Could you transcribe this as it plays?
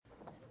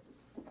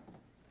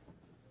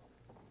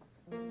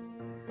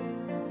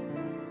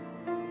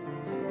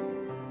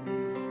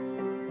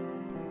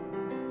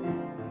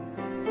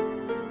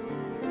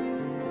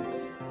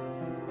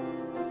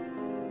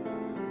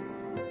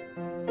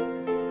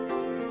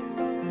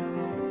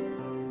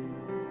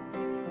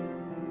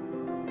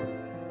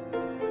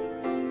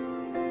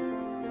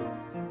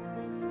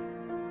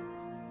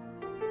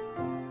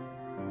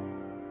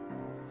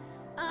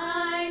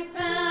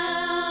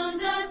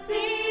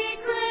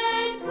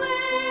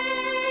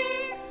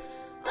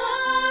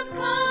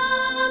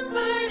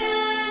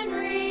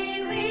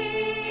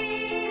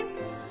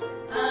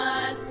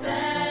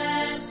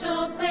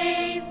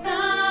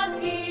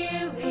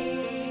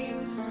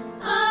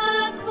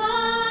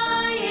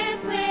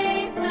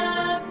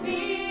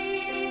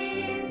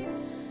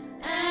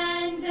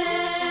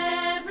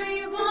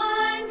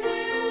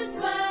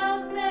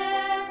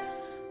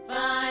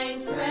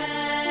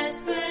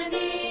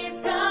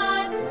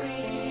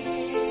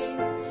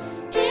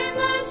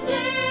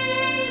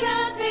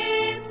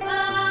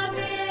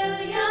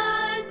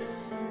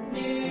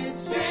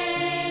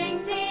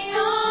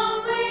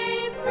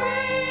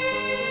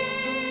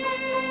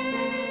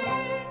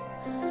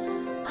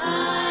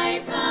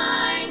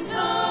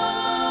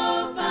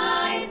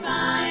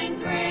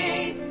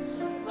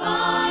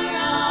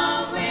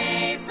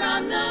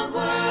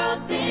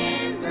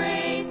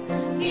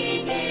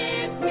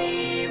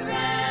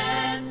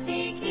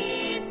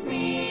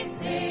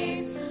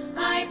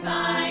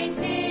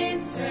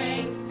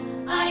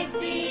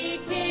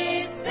seek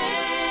his face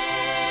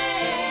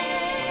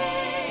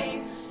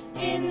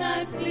in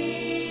the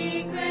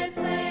secret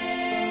place.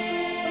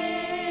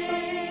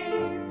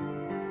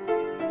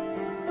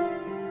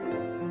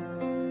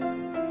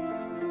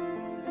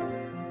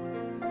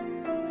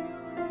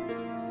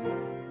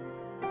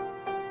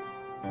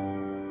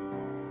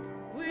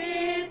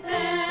 With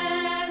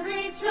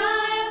every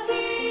trial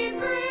he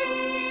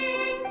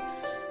brings,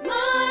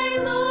 my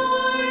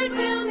Lord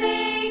will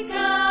make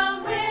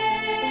a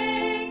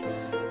way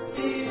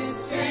to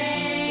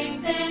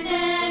strengthen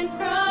and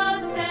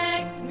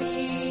protect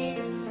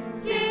me,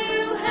 to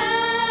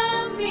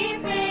help me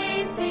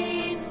face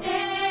each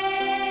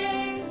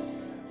day.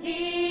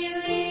 He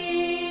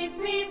leads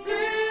me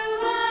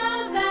through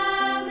a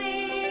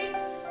valley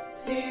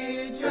to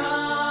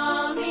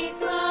draw me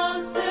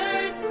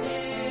closer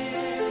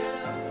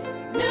still,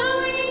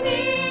 knowing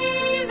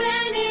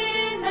even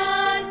in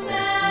the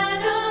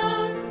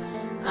shadows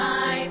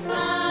I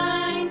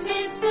find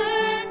his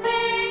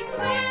perfect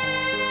will.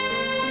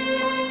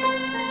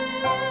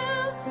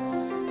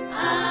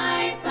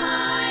 I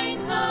find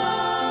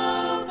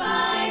hope,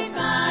 I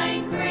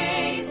find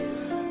grace,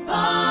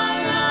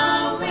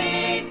 far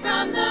away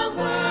from the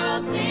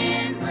world's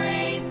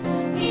embrace.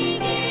 He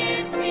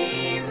gives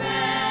me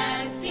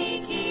rest,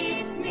 he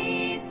keeps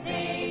me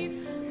safe.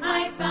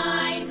 I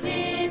find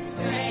his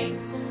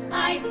strength,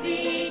 I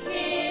seek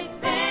his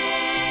face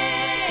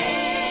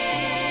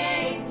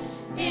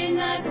in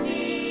the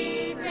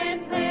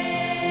secret place.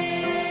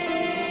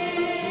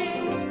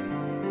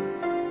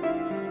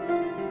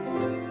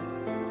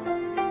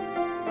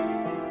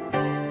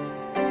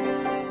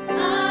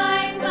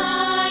 I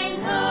find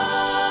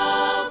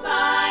hope,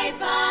 I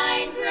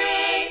find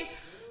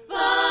grace,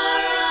 far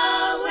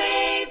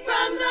away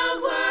from the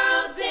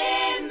world's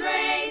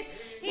embrace.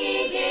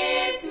 He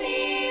gives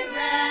me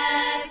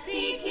rest,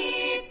 he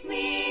keeps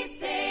me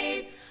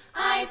safe.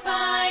 I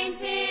find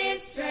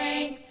his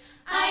strength,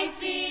 I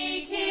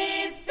seek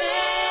his face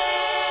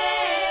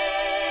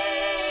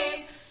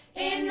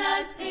in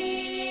the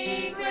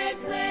secret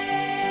place.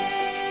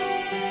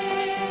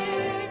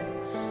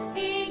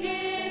 He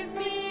gives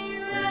me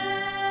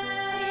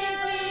rest, he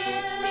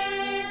keeps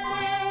me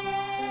safe.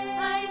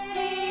 I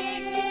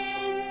seek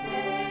his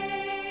face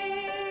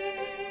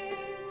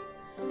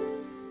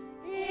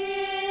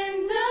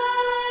in the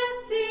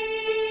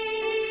secret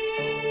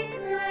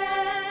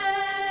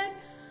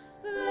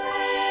place.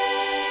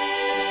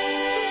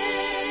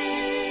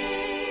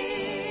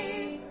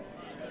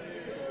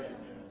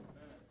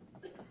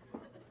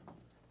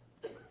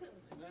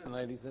 Amen,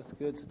 ladies, that's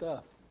good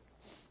stuff.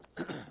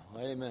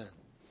 Amen.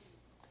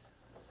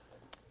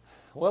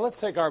 Well, let's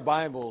take our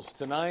Bibles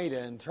tonight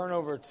and turn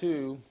over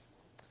to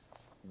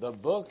the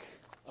book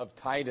of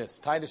Titus.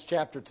 Titus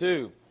chapter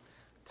 2.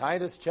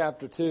 Titus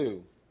chapter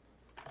 2.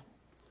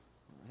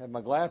 I had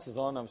my glasses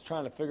on. I was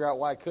trying to figure out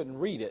why I couldn't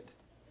read it.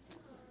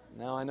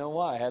 Now I know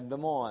why. I had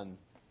them on.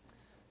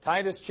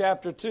 Titus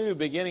chapter 2,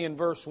 beginning in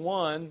verse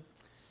 1.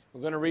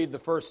 We're going to read the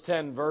first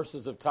 10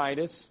 verses of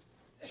Titus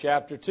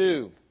chapter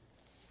 2.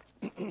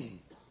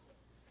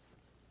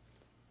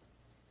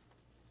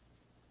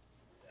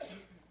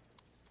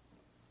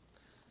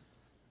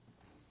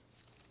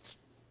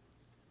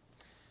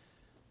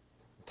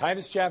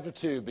 Titus chapter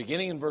 2,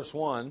 beginning in verse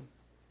 1.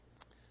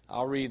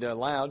 I'll read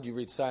aloud. You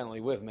read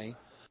silently with me.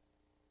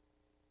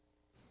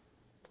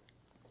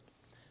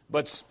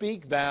 But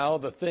speak thou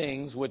the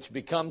things which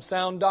become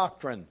sound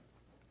doctrine,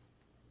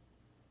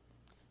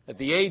 that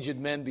the aged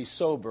men be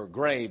sober,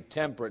 grave,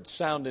 temperate,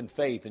 sound in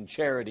faith and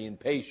charity and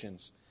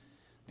patience.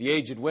 The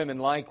aged women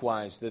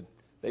likewise, that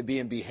they be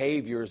in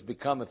behavior as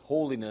becometh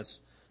holiness,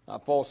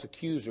 not false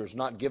accusers,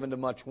 not given to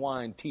much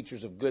wine,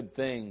 teachers of good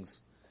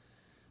things.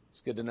 It's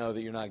good to know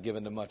that you're not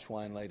given to much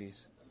wine,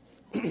 ladies.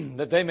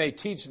 That they may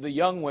teach the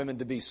young women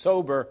to be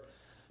sober,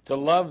 to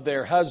love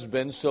their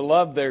husbands, to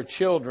love their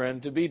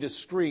children, to be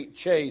discreet,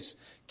 chaste,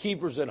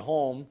 keepers at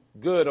home,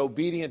 good,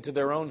 obedient to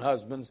their own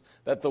husbands,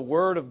 that the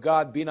word of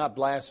God be not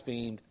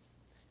blasphemed.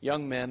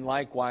 Young men,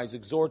 likewise,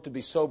 exhort to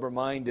be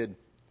sober-minded.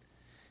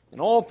 In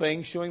all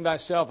things, shewing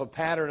thyself a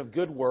pattern of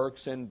good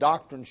works, and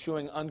doctrine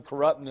shewing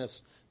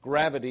uncorruptness,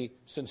 gravity,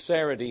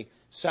 sincerity,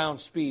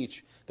 sound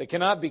speech, that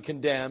cannot be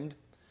condemned.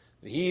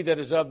 That he that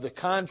is of the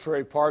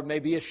contrary part may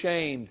be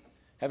ashamed,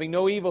 having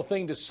no evil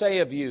thing to say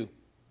of you.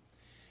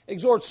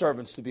 Exhort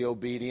servants to be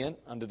obedient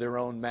unto their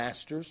own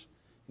masters,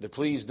 and to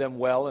please them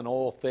well in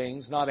all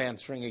things, not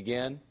answering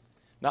again,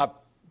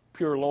 not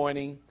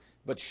purloining,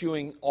 but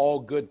shewing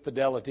all good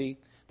fidelity,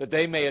 that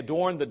they may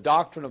adorn the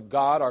doctrine of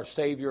God our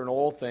Savior in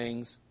all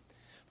things.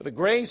 For the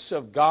grace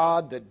of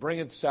God that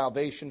bringeth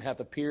salvation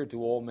hath appeared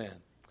to all men.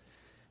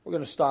 We're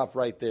going to stop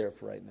right there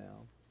for right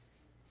now.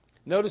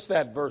 Notice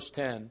that verse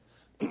 10.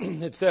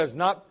 It says,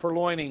 not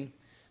purloining,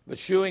 but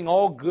shewing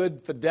all good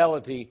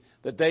fidelity,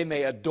 that they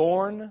may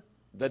adorn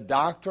the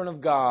doctrine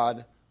of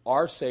God,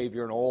 our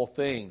Savior, in all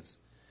things.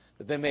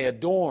 That they may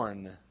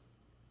adorn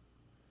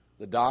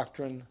the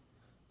doctrine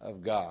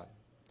of God.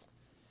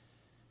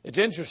 It's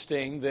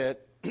interesting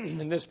that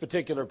in this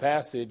particular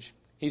passage,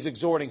 He's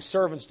exhorting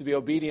servants to be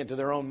obedient to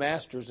their own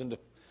masters and to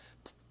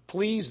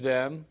please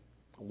them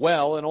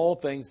well in all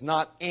things,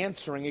 not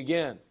answering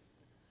again.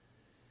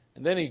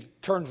 And then he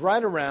turns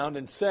right around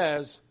and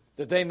says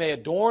that they may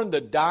adorn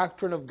the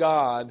doctrine of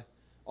God,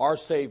 our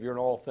Savior, in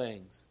all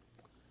things.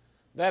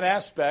 That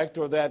aspect,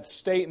 or that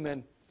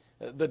statement,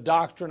 the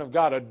doctrine of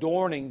God,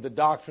 adorning the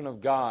doctrine of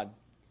God,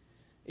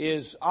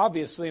 is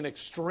obviously an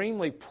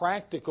extremely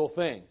practical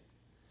thing.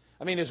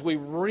 I mean, as we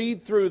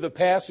read through the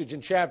passage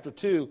in chapter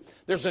 2,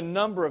 there's a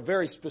number of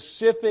very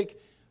specific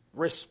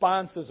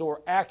responses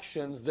or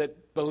actions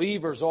that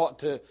believers ought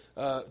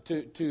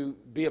to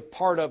be a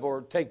part of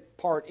or take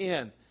part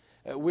in.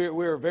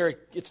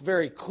 It's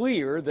very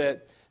clear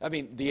that, I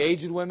mean, the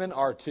aged women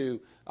are to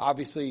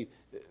obviously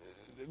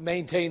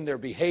maintain their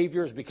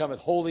behaviors, becometh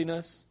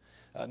holiness,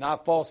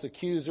 not false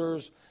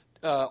accusers.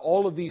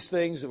 All of these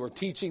things that we're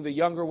teaching the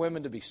younger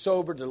women to be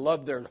sober, to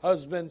love their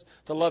husbands,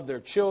 to love their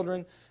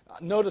children.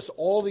 Notice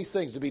all these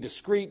things, to be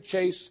discreet,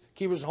 chaste,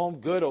 keepers of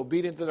home, good,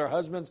 obedient to their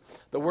husbands,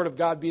 the word of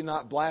God be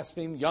not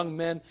blasphemed, young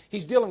men.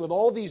 He's dealing with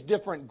all these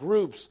different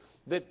groups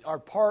that are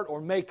part or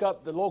make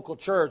up the local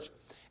church.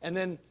 And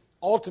then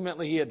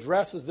ultimately he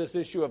addresses this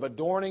issue of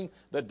adorning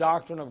the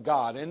doctrine of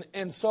God.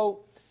 And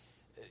so,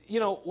 you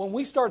know, when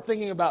we start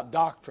thinking about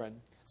doctrine,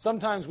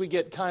 sometimes we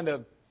get kind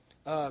of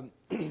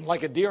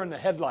like a deer in the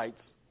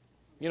headlights.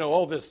 You know,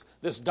 oh,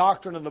 this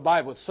doctrine of the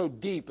Bible, it's so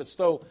deep, it's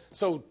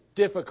so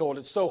difficult,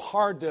 it's so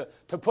hard to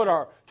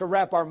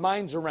wrap our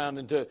minds around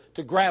and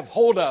to grab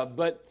hold of.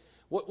 But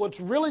what's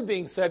really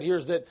being said here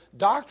is that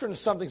doctrine is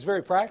something that's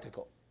very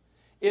practical.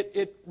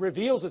 It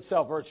reveals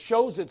itself, or it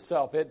shows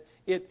itself.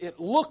 It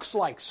looks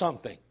like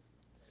something.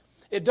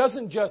 It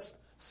doesn't just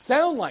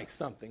sound like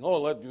something.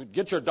 Oh,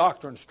 get your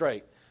doctrine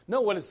straight.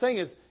 No, what it's saying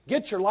is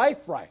get your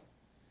life right.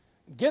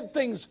 Get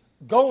things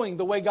going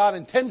the way God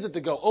intends it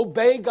to go.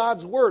 Obey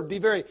God's word. Be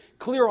very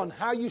clear on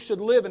how you should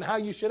live and how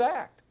you should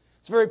act.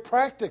 It's very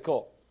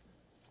practical.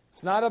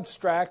 It's not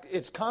abstract.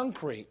 It's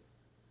concrete.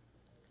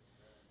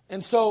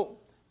 And so,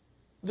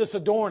 this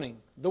adorning.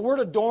 The word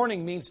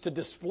adorning means to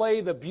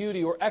display the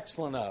beauty or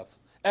excellence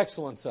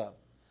of.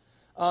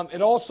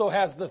 It also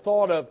has the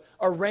thought of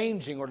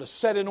arranging or to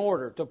set in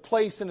order, to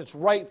place in its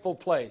rightful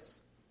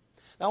place.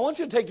 Now, I want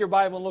you to take your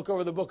Bible and look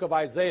over the book of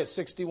Isaiah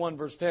 61,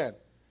 verse 10.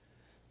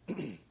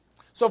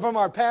 So from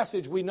our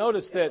passage, we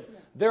notice that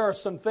there are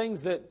some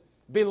things that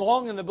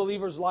belong in the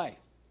believer's life.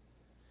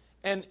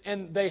 And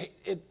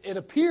it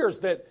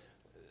appears that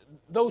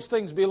those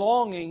things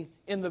belonging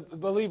in the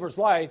believer's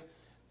life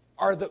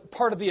are the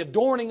part of the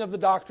adorning of the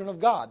doctrine of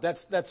God.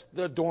 That's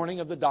the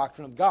adorning of the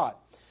doctrine of God.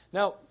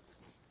 Now,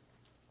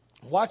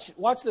 watch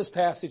this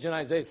passage in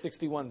Isaiah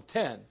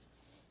 61:10.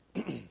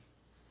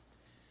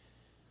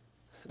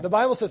 The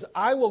Bible says,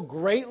 I will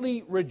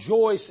greatly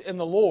rejoice in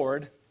the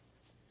Lord.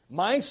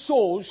 My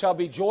soul shall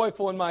be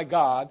joyful in my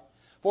God,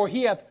 for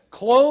he hath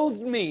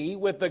clothed me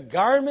with the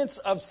garments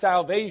of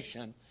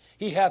salvation.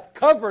 He hath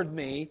covered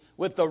me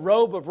with the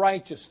robe of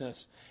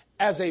righteousness.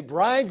 As a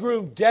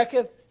bridegroom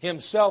decketh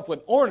himself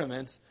with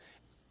ornaments,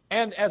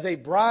 and as a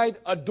bride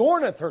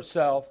adorneth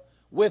herself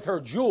with her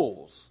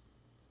jewels.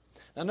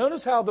 Now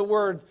notice how the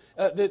word,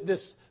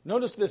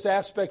 notice this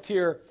aspect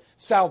here,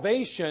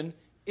 salvation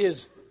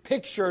is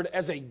pictured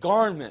as a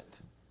garment.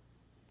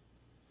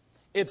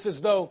 It's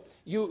as though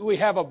we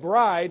have a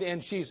bride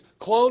and she's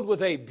clothed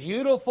with a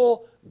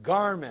beautiful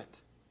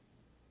garment.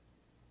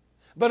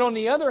 But on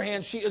the other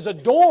hand, she is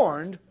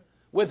adorned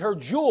with her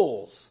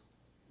jewels.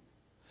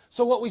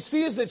 So what we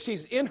see is that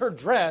she's in her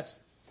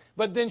dress,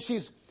 but then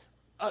she's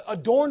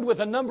adorned with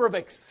a number of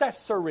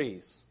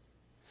accessories.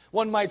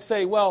 One might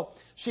say, well,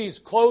 she's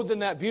clothed in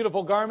that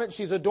beautiful garment.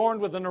 She's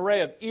adorned with an array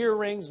of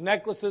earrings,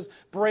 necklaces,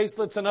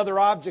 bracelets, and other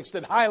objects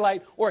that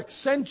highlight or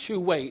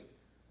accentuate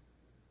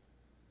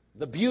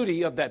the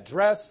beauty of that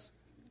dress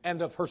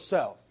and of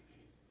herself.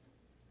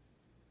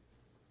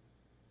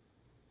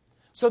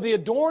 So the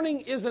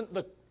adorning isn't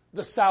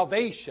the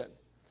salvation.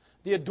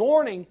 The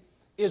adorning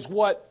is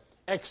what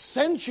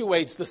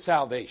accentuates the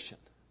salvation.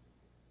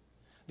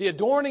 The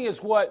adorning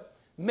is what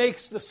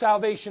makes the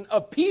salvation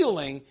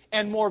appealing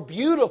and more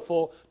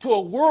beautiful to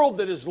a world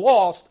that is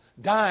lost,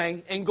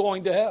 dying, and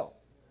going to hell.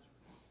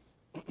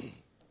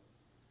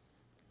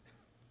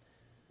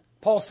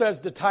 Paul says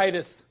to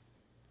Titus,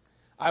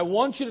 I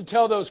want you to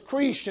tell those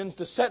Cretans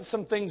to set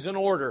some things in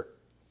order.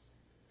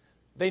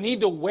 They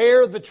need to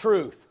wear the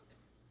truth.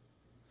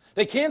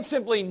 They can't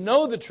simply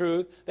know the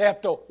truth. They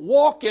have to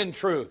walk in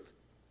truth.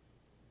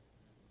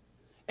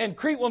 And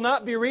Crete will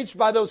not be reached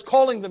by those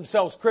calling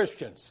themselves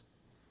Christians.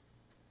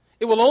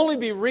 It will only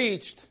be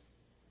reached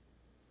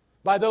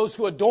by those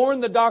who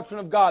adorn the doctrine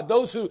of God,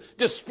 those who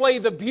display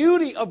the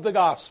beauty of the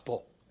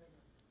gospel.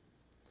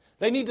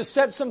 They need to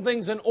set some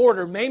things in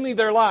order, mainly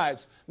their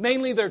lives,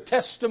 mainly their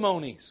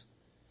testimonies.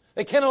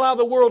 They can't allow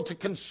the world to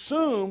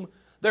consume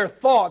their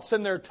thoughts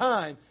and their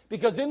time,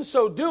 because in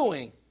so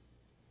doing,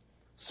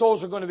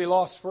 souls are going to be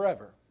lost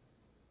forever.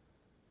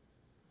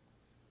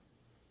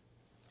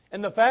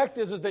 And the fact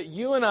is that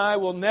you and I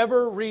will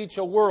never reach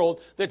a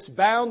world that's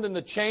bound in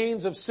the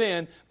chains of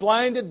sin,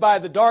 blinded by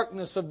the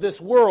darkness of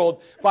this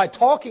world, by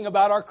talking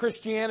about our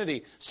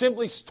Christianity,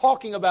 simply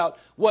talking about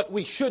what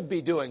we should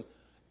be doing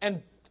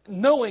and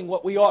knowing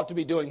what we ought to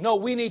be doing. No,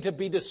 we need to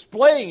be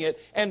displaying it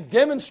and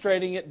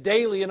demonstrating it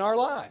daily in our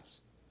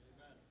lives.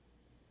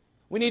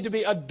 We need to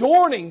be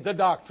adorning the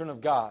doctrine of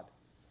God.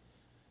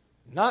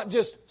 Not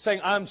just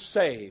saying, I'm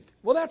saved.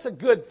 Well, that's a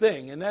good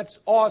thing, and that's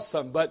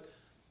awesome, but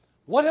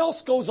what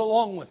else goes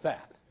along with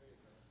that?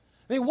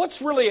 I mean,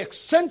 what's really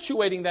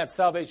accentuating that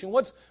salvation?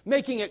 What's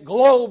making it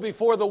glow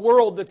before the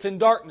world that's in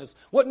darkness?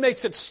 What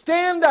makes it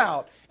stand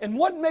out? And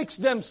what makes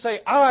them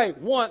say, I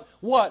want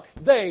what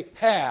they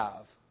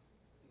have?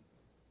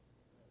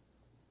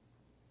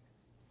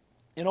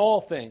 In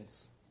all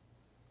things,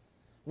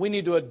 we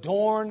need to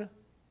adorn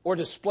or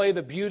display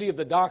the beauty of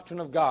the doctrine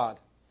of God.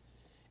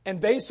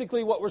 And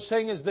basically what we're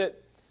saying is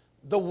that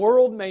the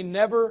world may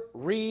never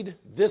read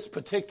this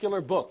particular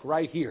book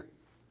right here.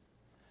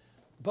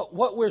 But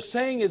what we're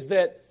saying is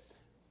that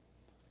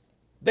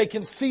they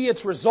can see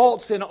its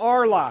results in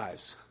our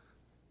lives.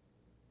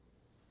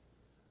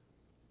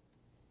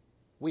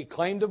 We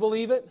claim to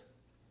believe it.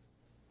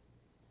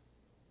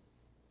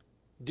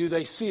 Do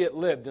they see it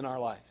lived in our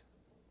life?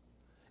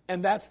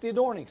 And that's the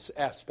adorning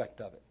aspect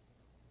of it.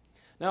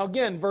 Now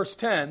again, verse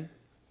 10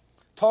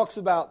 talks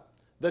about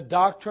the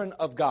doctrine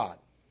of God.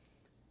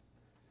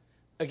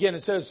 Again,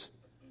 it says,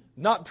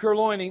 not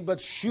purloining,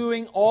 but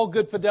shewing all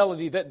good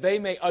fidelity, that they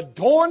may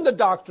adorn the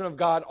doctrine of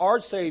God,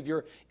 our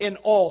Savior, in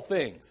all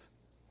things.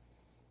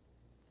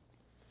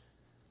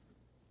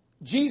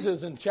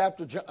 Jesus in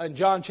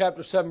John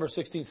chapter 7, verse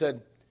 16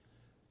 said,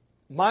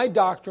 my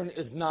doctrine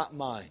is not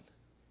mine,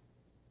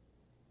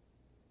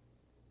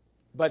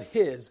 but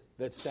His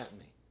that sent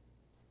me.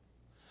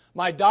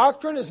 My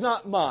doctrine is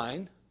not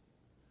mine,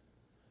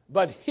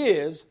 but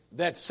His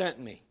that sent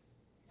me.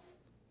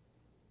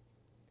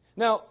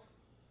 Now,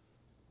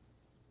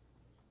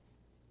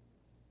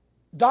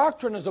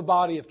 doctrine is a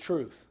body of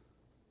truth.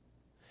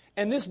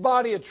 And this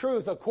body of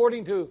truth,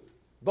 according to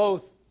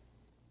both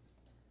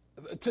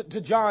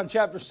to John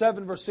chapter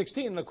 7, verse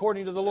 16, and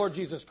according to the Lord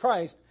Jesus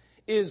Christ,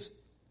 is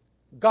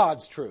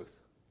God's truth.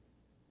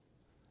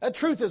 That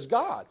truth is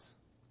God's.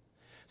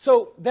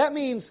 So that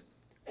means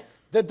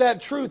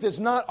that truth is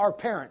not our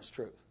parents'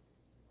 truth.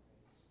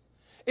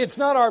 It's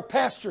not our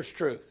pastor's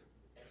truth.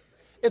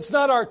 It's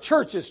not our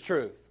church's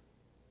truth.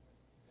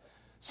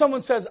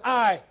 Someone says,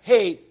 I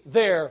hate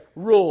their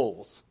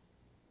rules.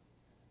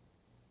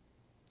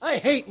 I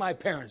hate my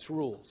parents'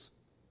 rules.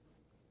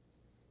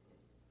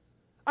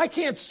 I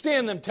can't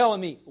stand them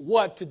telling me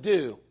what to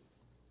do.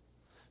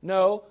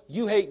 No,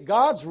 you hate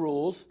God's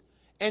rules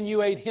and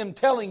you hate Him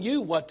telling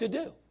you what to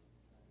do.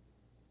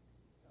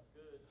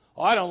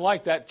 Oh, I don't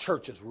like that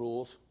church's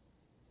rules.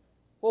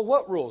 Well,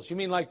 what rules? You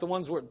mean like the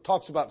ones where it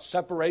talks about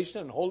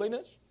separation and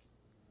holiness?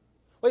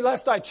 Wait,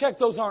 last I checked,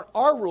 those aren't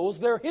our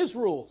rules, they're His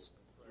rules.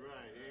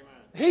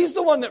 He's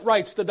the one that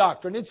writes the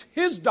doctrine. It's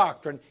His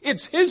doctrine.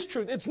 It's His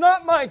truth. It's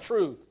not my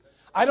truth.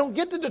 I don't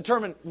get to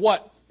determine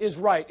what is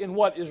right and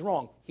what is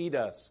wrong. He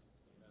does.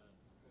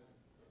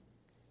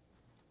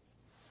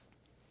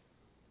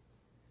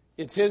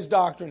 It's His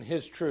doctrine,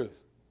 His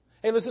truth.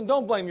 Hey, listen,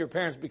 don't blame your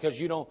parents because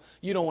you don't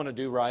want to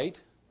do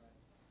right.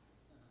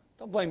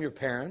 Don't blame your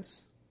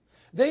parents.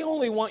 They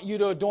only want you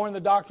to adorn the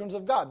doctrines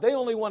of God. They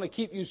only want to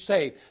keep you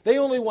safe. They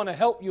only want to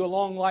help you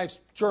along life's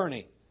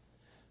journey.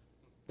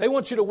 They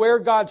want you to wear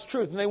God's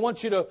truth, and they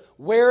want you to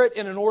wear it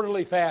in an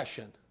orderly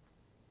fashion.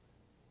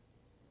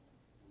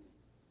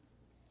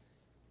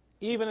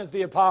 Even as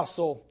the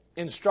apostle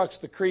instructs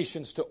the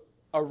Cretans to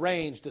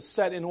arrange, to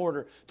set in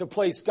order, to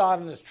place God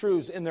and His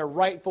truths in their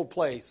rightful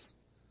place,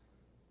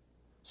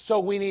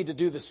 so we need to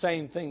do the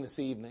same thing this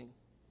evening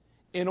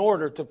in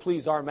order to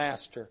please our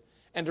Master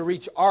and to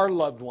reach our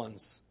loved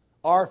ones,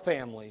 our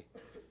family,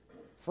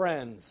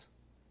 friends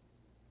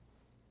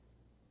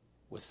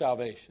with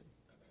salvation.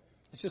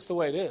 It's just the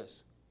way it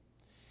is.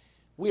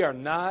 We are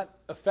not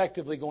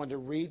effectively going to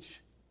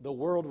reach the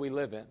world we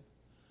live in,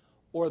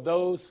 or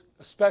those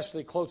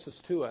especially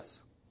closest to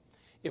us,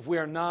 if we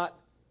are not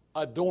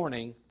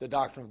adorning the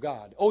doctrine of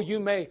God. Oh, you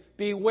may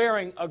be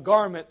wearing a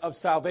garment of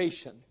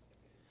salvation.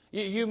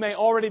 You may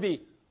already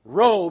be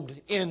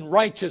robed in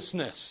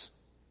righteousness.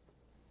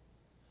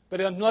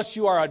 But unless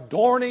you are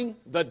adorning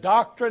the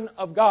doctrine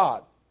of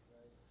God,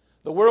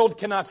 the world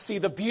cannot see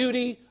the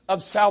beauty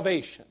of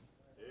salvation.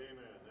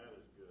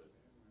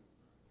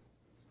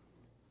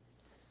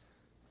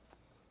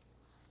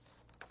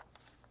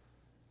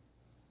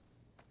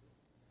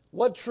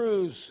 What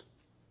truths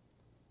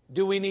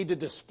do we need to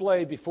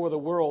display before the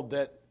world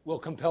that will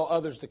compel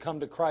others to come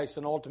to Christ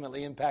and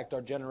ultimately impact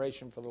our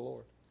generation for the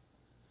Lord?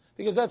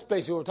 Because that's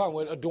basically what we're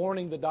talking about,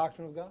 adorning the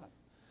doctrine of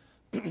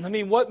God. I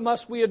mean, what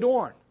must we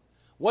adorn?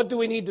 What do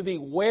we need to be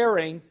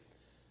wearing,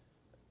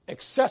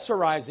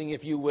 accessorizing,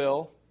 if you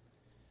will,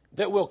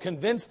 that will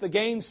convince the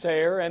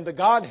gainsayer and the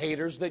God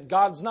haters that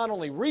God's not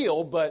only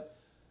real, but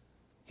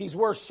He's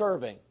worth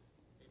serving?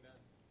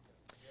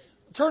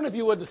 Turn, if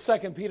you would, to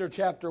 2 Peter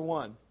chapter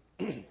 1.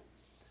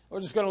 We're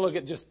just going to look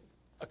at just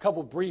a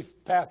couple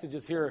brief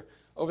passages here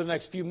over the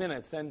next few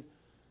minutes. And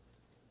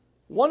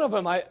one of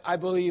them, I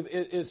believe,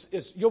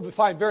 is you'll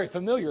find very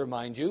familiar,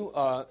 mind you,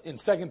 in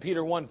 2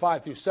 Peter 1,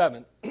 5 through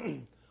 7.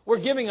 We're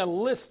giving a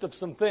list of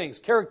some things,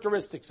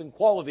 characteristics and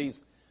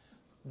qualities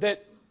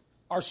that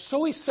are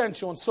so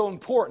essential and so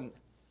important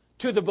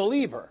to the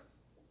believer.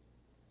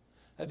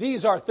 Now,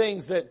 these are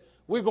things that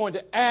we're going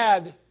to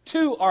add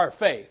to our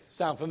faith.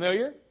 Sound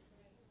familiar?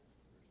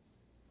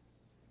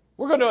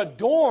 We're going to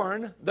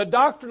adorn the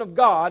doctrine of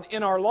God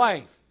in our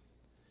life.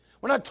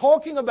 We're not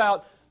talking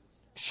about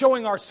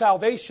showing our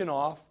salvation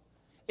off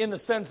in the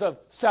sense of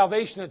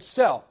salvation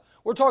itself.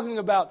 We're talking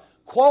about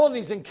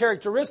qualities and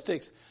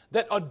characteristics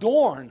that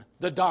adorn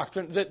the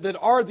doctrine, that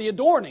are the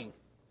adorning.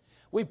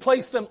 We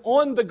place them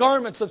on the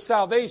garments of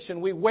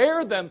salvation. We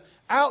wear them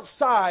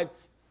outside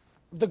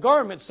the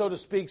garment, so to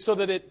speak, so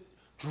that it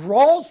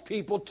draws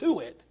people to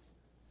it.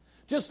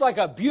 Just like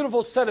a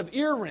beautiful set of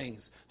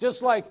earrings,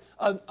 just like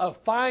a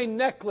fine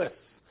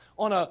necklace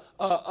on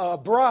a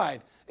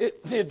bride.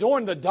 They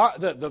adorn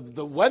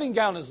the wedding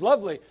gown is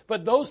lovely,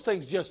 but those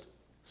things just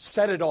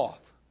set it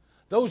off.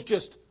 Those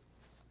just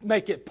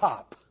make it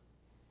pop.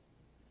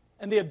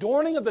 And the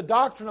adorning of the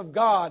doctrine of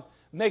God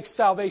makes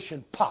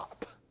salvation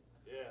pop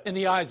in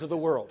the eyes of the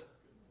world.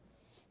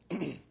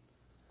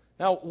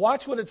 Now,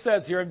 watch what it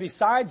says here. And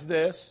beside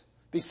this,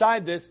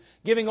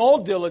 giving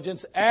all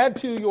diligence, add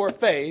to your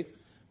faith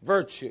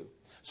virtue.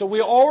 So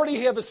we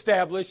already have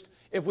established,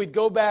 if we'd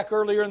go back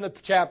earlier in the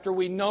chapter,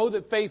 we know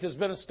that faith has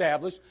been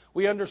established.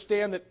 We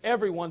understand that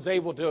everyone's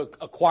able to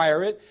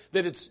acquire it,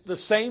 that it's the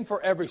same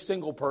for every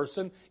single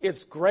person.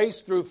 It's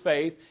grace through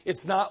faith.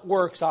 It's not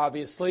works,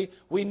 obviously.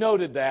 We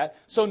noted that.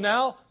 So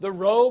now the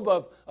robe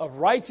of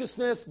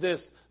righteousness,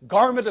 this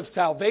garment of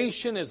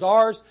salvation is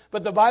ours.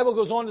 But the Bible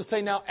goes on to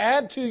say, now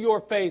add to your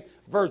faith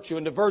virtue,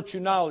 and to virtue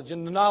knowledge,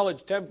 and to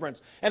knowledge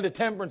temperance, and to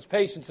temperance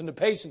patience, and to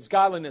patience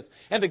godliness,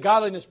 and to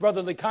godliness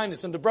brotherly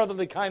kindness, and to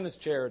brotherly kindness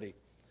charity.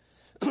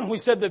 We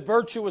said that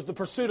virtue was the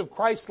pursuit of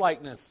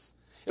Christ-likeness.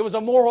 It was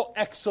a moral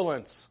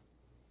excellence.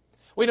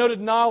 We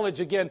noted knowledge,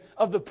 again,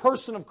 of the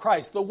person of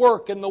Christ, the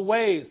work and the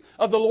ways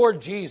of the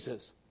Lord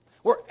Jesus.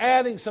 We're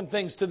adding some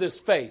things to this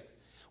faith.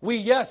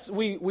 We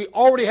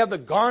already have the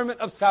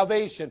garment of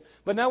salvation,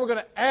 but now we're going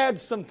to add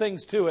some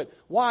things to it.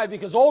 Why?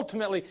 Because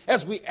ultimately,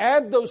 as we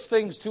add those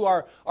things to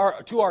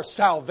our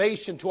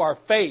salvation, to our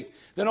faith,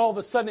 then all of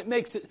a sudden it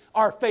makes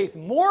our faith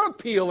more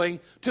appealing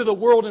to the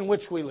world in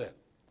which we live.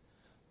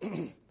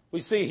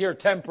 We see here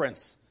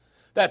temperance,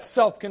 that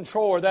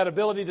self-control, or that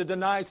ability to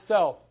deny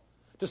self,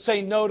 to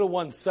say no to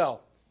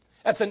oneself.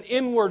 That's an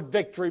inward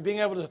victory, being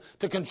able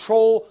to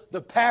control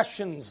the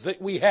passions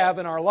that we have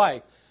in our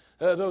life,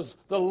 the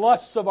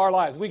lusts of our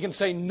lives. We can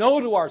say no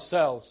to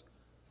ourselves.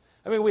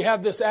 I mean, we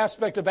have this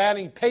aspect of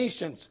adding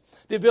patience,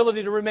 the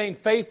ability to remain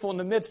faithful in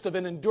the midst of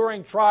an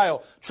enduring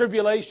trial,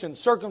 tribulation,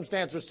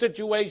 circumstance, or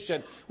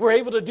situation. We're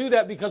able to do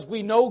that because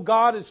we know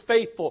God is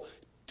faithful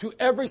to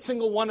every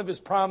single one of His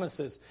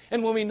promises.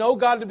 And when we know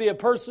God to be a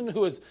person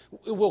who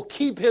will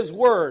keep His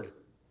word,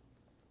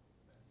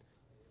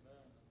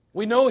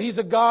 we know He's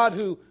a God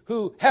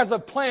who has a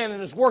plan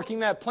and is working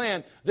that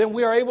plan, then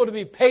we are able to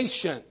be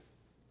patient.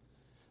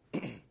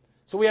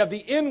 So we have the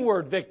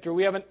inward victory,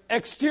 we have an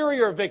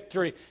exterior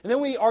victory, and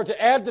then we are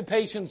to add to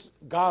patience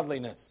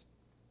godliness.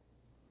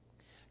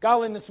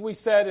 Godliness, we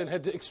said and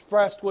had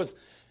expressed, was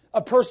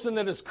a person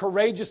that is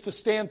courageous to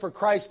stand for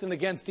Christ and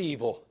against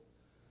evil.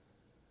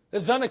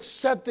 That's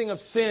unaccepting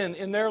of sin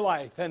in their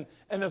life and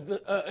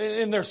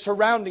in their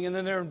surrounding and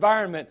in their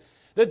environment.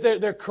 That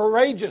they're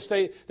courageous.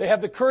 They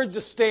have the courage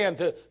to stand,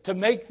 to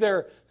make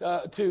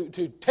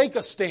to take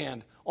a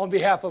stand on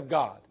behalf of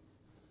God.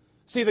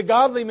 See, the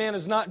godly man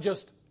is not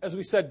just, as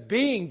we said,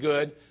 being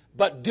good,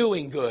 but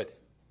doing good.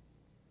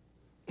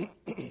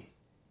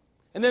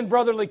 And then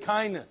brotherly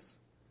kindness.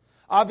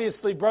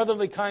 Obviously,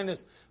 brotherly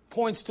kindness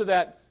points to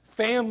that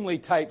family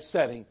type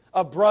setting,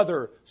 a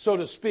brother, so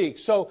to speak.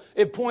 So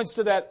it points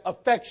to that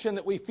affection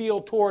that we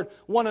feel toward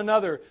one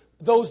another,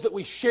 those that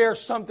we share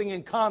something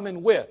in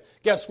common with.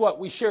 Guess what?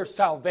 We share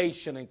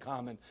salvation in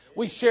common.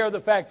 We share the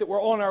fact that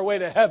we're on our way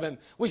to heaven.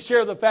 We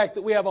share the fact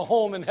that we have a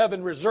home in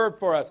heaven reserved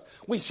for us.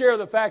 We share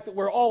the fact that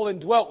we're all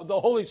indwelt with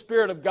the Holy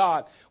Spirit of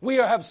God. We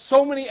have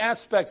so many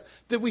aspects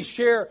that we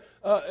share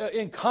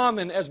in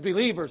common as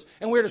believers,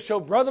 and we're to show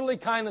brotherly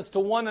kindness to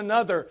one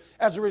another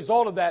as a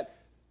result of that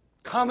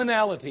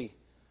commonality.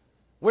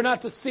 We're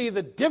not to see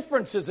the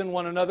differences in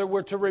one another.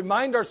 We're to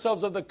remind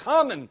ourselves of the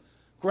common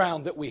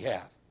ground that we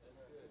have.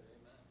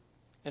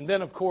 And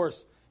then, of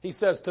course, he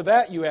says, to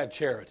that you add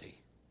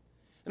charity.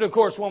 And, of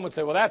course, one would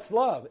say, well, that's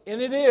love.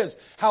 And it is.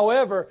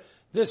 However,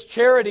 this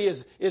charity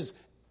is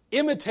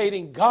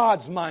imitating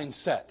God's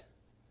mindset.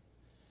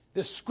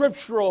 This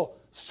scriptural,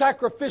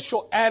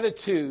 sacrificial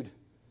attitude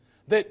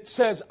that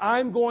says,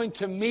 I'm going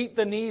to meet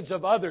the needs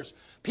of others.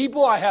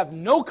 People I have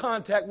no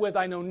contact with,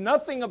 I know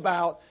nothing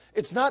about.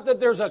 It's not that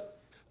there's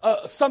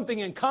something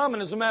in common.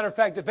 As a matter of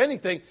fact, if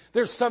anything,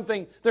 there's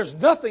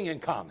nothing in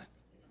common.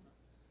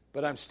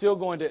 but I'm still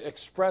going to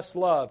express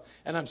love,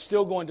 and I'm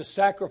still going to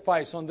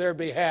sacrifice on their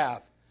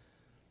behalf.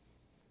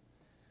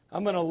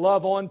 I'm going to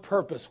love on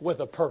purpose with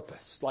a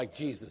purpose, like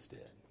Jesus did.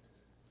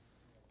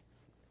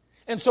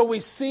 And so we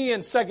see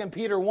in 2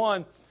 Peter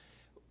 1,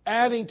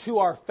 adding to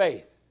our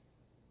faith.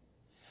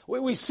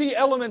 We see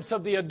elements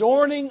of the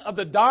adorning of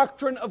the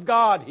doctrine of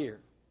God here.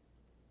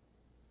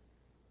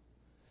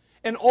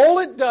 And all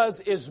it does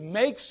is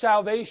make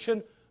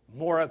salvation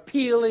more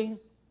appealing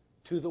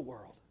to the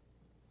world.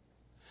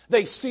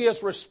 They see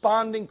us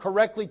responding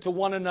correctly to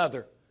one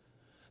another.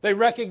 They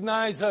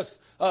recognize us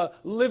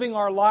living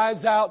our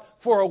lives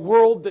out for a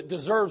world that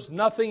deserves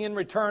nothing in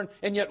return,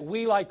 and yet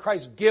we, like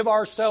Christ, give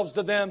ourselves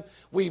to them.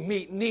 We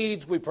meet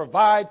needs, we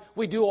provide,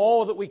 we do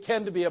all that we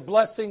can to be a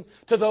blessing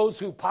to those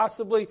who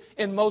possibly,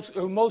 in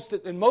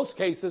most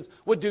cases,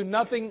 would do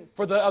nothing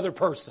for the other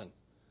person.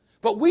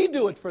 But we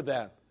do it for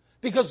them,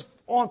 because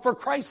for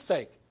Christ's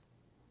sake.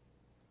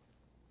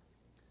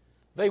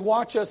 They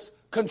watch us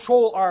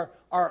control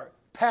our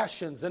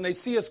passions, and they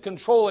see us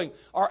controlling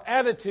our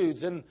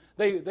attitudes, and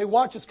they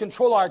watch us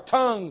control our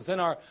tongues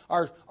and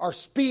our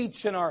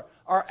speech and our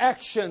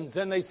actions,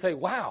 and they say,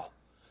 wow,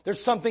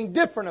 there's something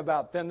different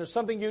about them. There's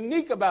something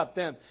unique about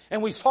them.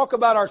 And we talk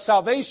about our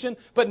salvation,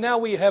 but now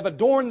we have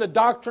adorned the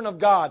doctrine of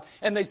God.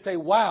 And they say,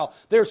 wow,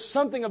 there's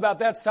something about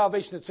that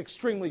salvation that's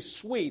extremely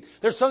sweet.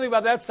 There's something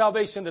about that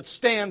salvation that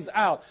stands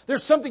out.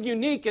 There's something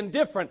unique and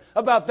different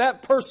about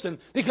that person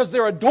because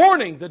they're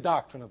adorning the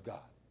doctrine of God.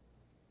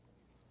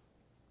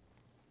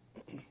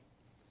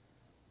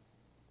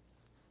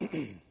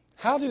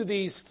 How do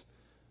these,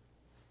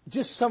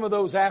 just some of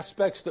those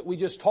aspects that we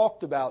just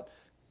talked about,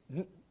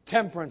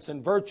 temperance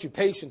and virtue,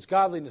 patience,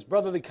 godliness,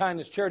 brotherly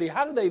kindness, charity,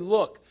 how do they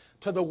look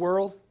to the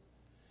world?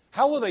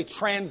 How will they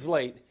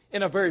translate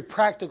in a very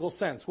practical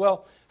sense?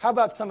 Well, how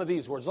about some of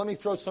these words? Let me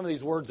throw some of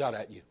these words out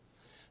at you.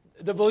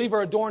 The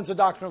believer adorns the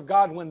doctrine of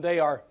God when they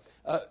are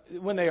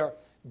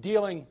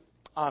dealing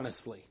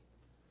honestly,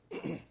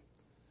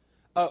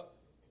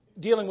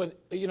 dealing with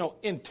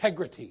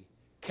integrity,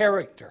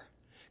 character,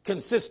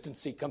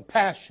 consistency,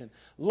 compassion,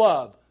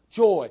 love,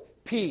 joy,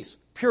 peace,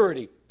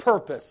 purity,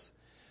 purpose,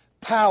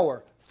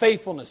 power,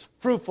 faithfulness,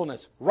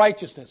 fruitfulness,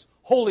 righteousness,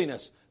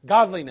 holiness,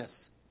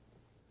 godliness.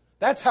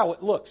 That's how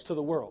it looks to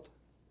the world.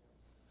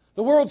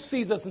 The world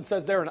sees us and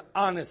says they're an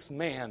honest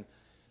man.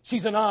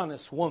 She's an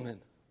honest woman.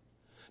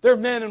 They're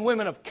men and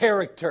women of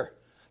character.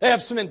 They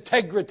have some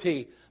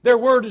integrity. Their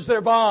word is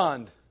their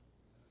bond.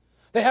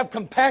 They have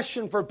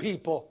compassion for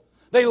people.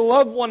 They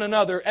love one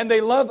another and they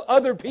love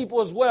other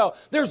people as well.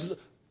 There's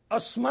a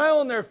smile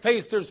on their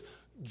face. There's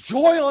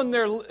joy on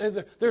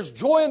there's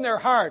joy in their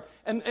heart,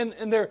 and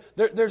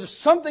there's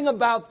something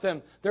about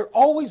them. They're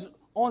always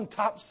on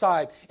top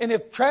side. And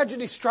if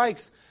tragedy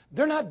strikes,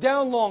 they're not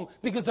down long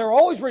because they're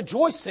always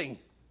rejoicing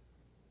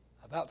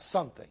about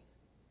something.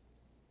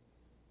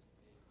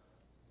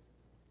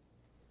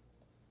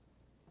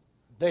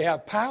 They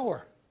have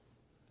power.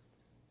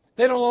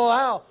 They don't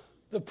allow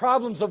the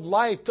problems of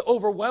life to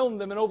overwhelm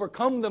them and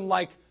overcome them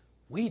like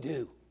we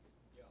do.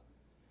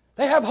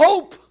 They have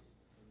hope.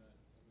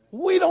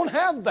 We don't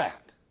have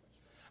that.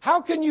 How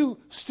can you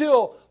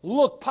still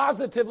look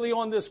positively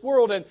on this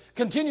world and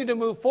continue to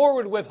move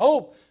forward with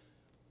hope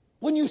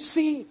when you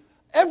see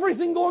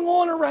everything going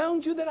on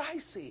around you that I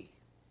see?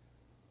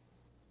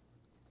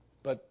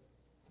 But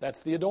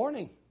that's the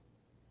adorning.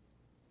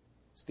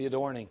 It's the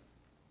adorning.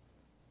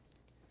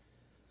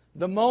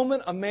 The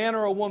moment a man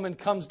or a woman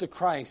comes to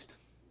Christ,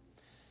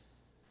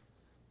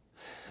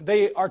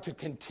 they are to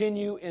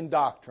continue in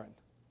doctrine.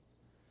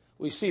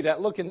 We see that.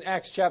 Look in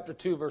Acts chapter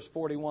 2, verse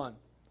 41.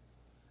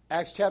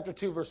 Acts chapter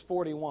 2, verse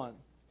 41.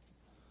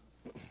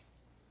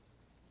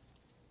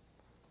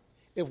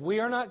 If we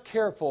are not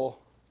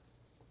careful,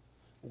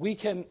 we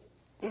can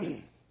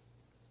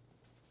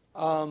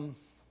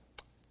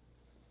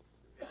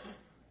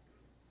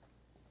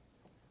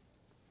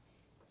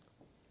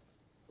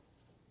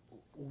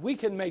we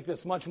can make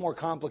this much more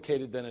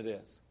complicated than it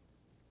is.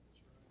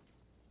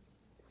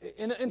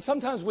 And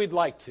sometimes we'd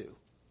like to.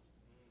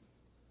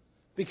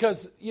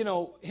 Because,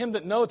 him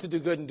that knoweth to do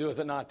good and doeth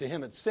it not, to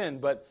him it's sin.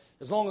 But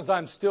as long as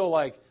I'm still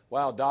like,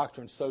 wow,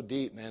 doctrine's so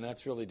deep, man,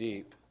 that's really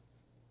deep.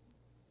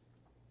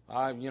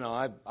 I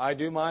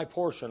do my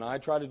portion. I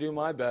try to do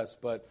my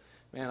best. But,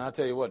 man, I'll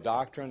tell you what,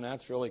 doctrine,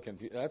 that's really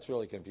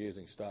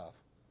confusing stuff.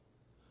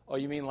 Oh,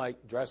 you mean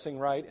like dressing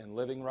right and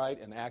living right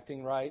and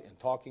acting right and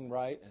talking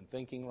right and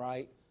thinking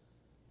right?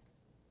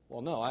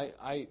 Well, no,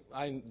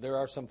 there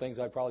are some things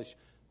I probably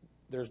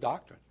there's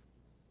doctrine.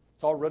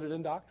 It's all rooted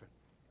in doctrine.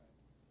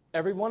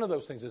 Every one of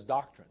those things is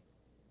doctrine.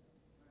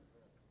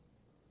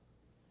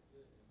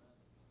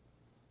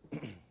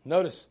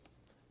 Notice,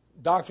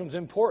 doctrine's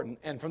important,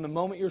 and from the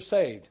moment you're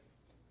saved,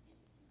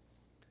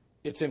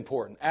 it's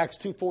important. Acts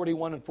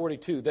 2:41 and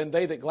 42. Then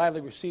they that gladly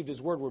received his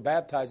word were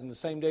baptized, and the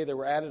same day there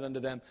were added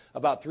unto them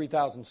about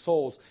 3,000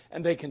 souls,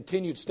 and they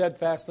continued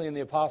steadfastly in the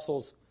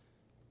apostles'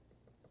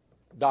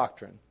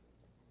 doctrine.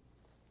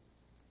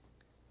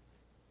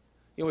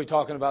 We're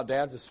talking about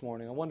dads this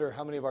morning. I wonder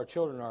how many of our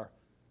children are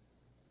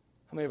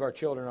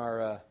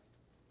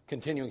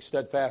continuing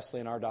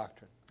steadfastly in our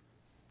doctrine.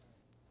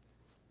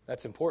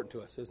 That's important to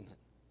us, isn't it?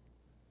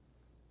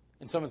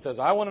 And someone says,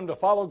 I want them to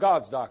follow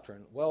God's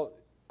doctrine. Well,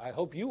 I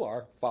hope you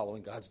are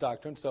following God's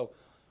doctrine, so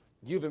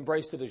you've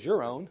embraced it as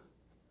your own.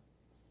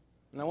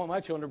 And I want my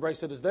children to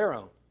embrace it as their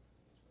own.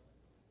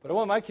 But I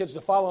want my kids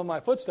to follow in my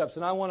footsteps,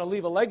 and I want to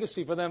leave a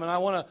legacy for them, and I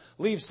want to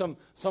leave some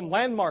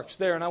landmarks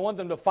there, and I want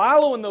them to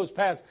follow in those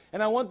paths,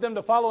 and I want them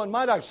to follow in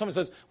my doctrine. Someone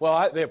says,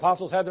 well, the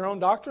apostles had their own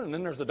doctrine, and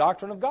then there's the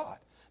doctrine of God.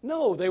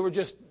 No, they were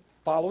just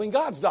following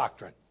God's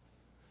doctrine.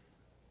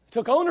 They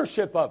took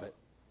ownership of it.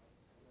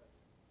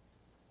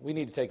 We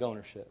need to take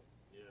ownership.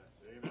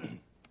 Yes, amen.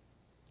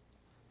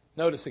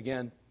 Notice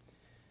again,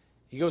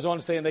 he goes on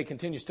to say, and they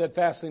continued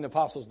steadfastly in the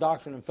apostles'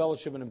 doctrine and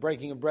fellowship and in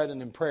breaking of bread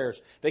and in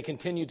prayers. They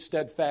continued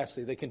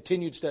steadfastly. They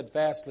continued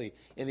steadfastly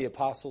in the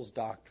apostles'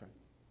 doctrine.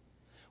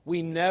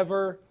 We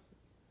never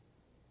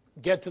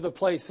get to the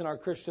place in our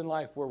Christian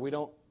life where we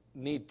don't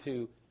need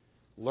to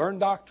learn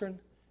doctrine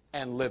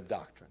and live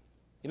doctrine.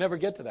 You never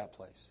get to that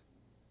place.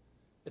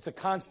 It's a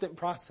constant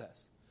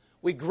process.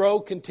 We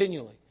grow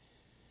continually.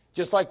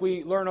 Just like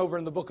we learn over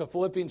in the book of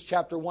Philippians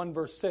chapter 1,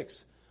 verse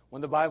 6,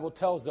 when the Bible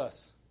tells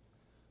us,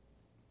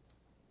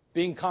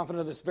 being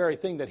confident of this very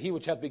thing, that he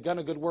which hath begun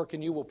a good work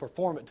in you will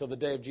perform it till the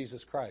day of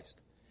Jesus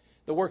Christ.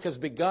 The work has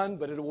begun,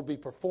 but it will be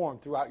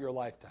performed throughout your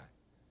lifetime.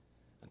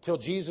 Until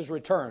Jesus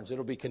returns, it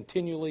will be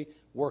continually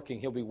working.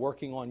 He'll be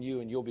working on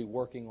you, and you'll be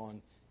working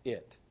on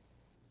it.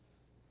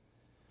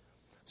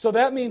 So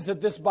that means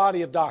that this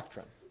body of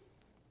doctrine,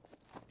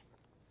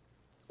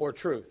 or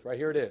truth, right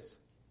here it is.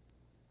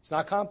 It's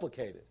not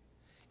complicated.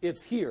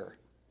 It's here.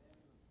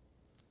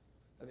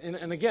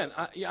 And again,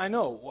 I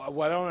know,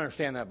 well, I don't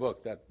understand that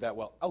book that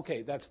well.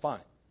 Okay, that's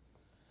fine.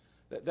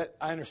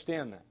 I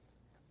understand that.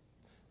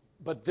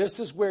 But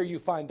this is where you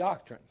find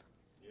doctrine.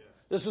 Yes.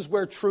 This is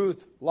where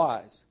truth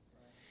lies.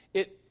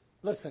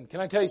 Listen, can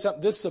I tell you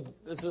something? This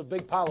is a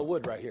big pile of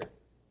wood right here.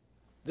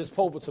 This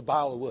pulpit's a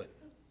pile of wood.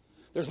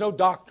 There's no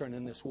doctrine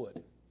in this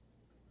wood.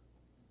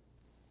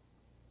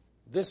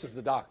 This is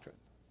the doctrine.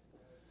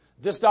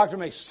 This doctrine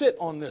may sit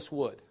on this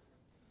wood.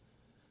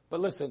 But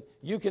listen,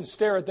 you can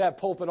stare at that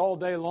pulpit all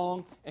day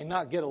long and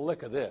not get a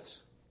lick of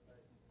this.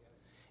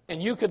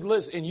 And you could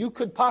listen, and you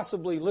could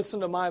possibly listen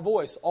to my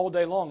voice all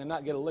day long and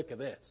not get a lick of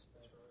this.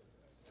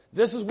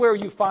 This is where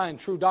you find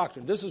true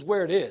doctrine. This is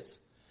where it is.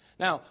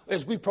 Now,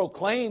 as we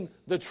proclaim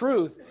the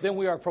truth, then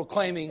we are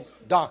proclaiming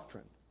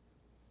doctrine.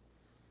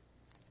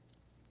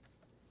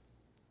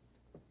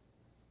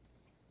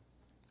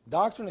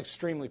 Doctrine is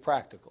extremely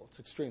practical. It's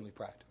extremely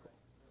practical.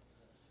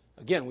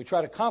 Again, we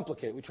try to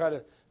complicate. We try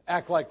to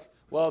act like,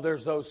 well,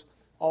 there's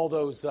all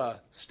those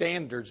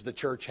standards the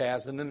church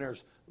has, and then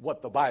there's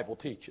what the Bible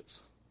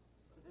teaches.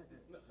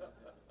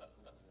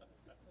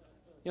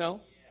 You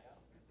know,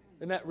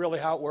 isn't that really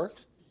how it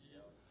works?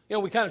 You know,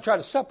 we kind of try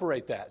to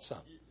separate that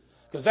some,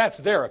 because that's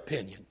their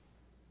opinion.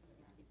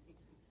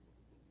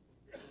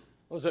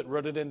 Was it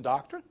rooted in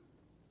doctrine?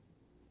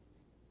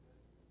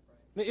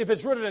 If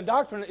it's rooted in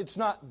doctrine, it's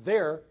not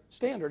their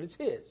standard, it's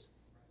his.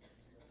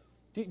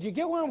 Do you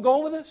get where I'm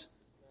going with this?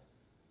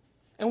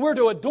 And we're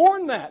to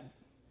adorn that.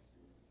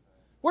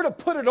 We're to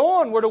put it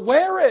on. We're to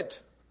wear it.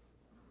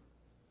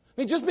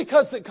 I mean, just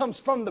because it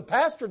comes from the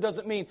pastor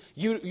doesn't mean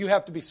you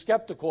have to be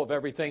skeptical of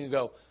everything and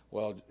go,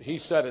 well, he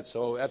said it,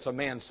 so that's a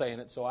man saying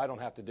it, so I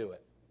don't have to do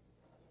it.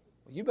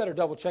 Well, you better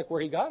double check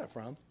where he got it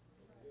from.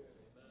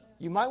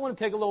 You might want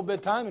to take a little bit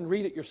of time and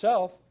read it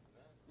yourself.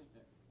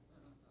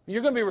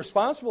 You're going to be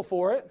responsible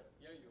for it.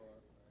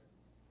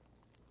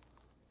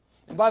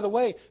 And by the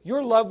way,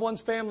 your loved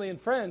ones, family, and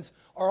friends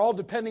are all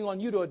depending on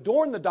you to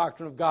adorn the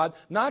doctrine of God,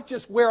 not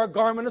just wear a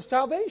garment of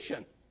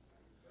salvation.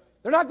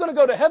 They're not going to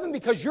go to heaven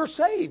because you're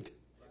saved.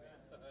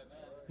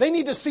 They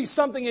need to see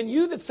something in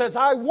you that says,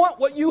 I want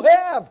what you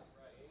have.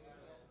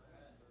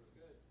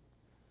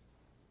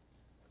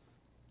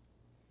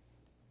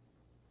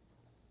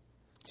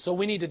 So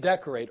we need to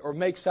decorate or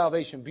make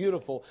salvation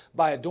beautiful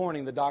by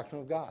adorning the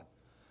doctrine of God.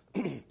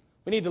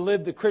 We need to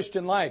live the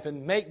Christian life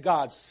and make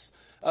God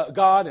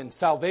and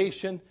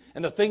salvation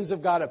and the things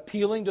of God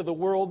appealing to the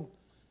world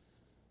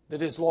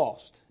that is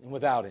lost and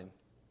without Him.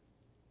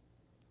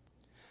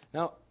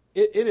 Now,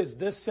 it is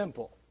this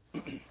simple.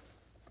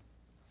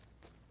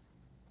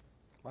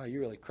 Wow, you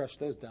really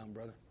crushed those down,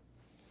 brother.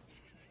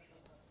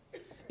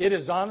 It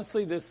is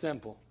honestly this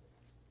simple.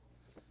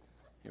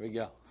 Here we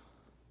go.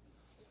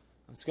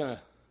 I'm just going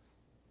to...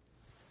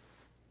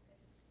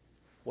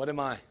 What am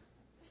I?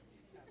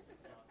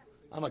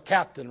 I'm a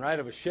captain, right,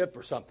 of a ship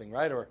or something,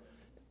 right? Or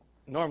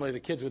normally the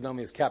kids would know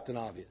me as Captain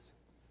Obvious.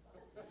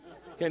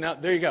 Okay, now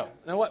there you go.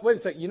 Now wait a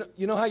second.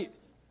 You know how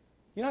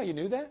you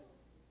knew that?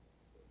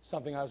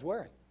 Something I was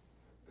wearing.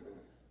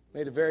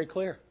 Made it very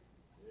clear.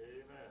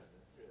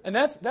 And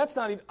that's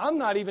not even. I'm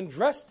not even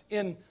dressed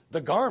in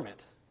the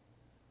garment.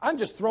 I'm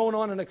just throwing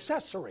on an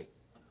accessory,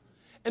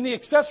 and the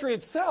accessory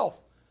itself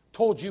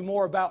told you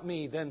more about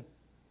me than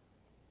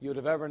you would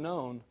have ever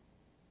known.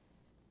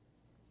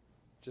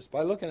 Just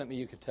by looking at me,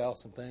 you could tell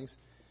some things.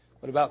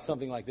 What about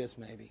something like this,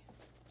 maybe?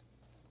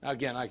 Now,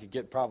 again, I could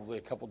get probably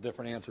a couple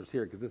different answers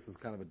here because this is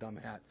kind of a dumb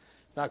hat.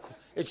 It's not.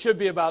 It should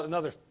be about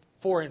another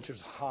 4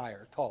 inches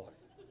higher, taller.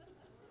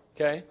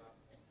 Okay?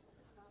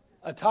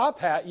 A top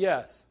hat,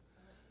 yes.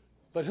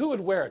 But who would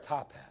wear a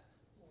top hat?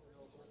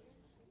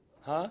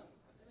 Huh?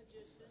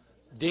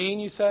 Dean,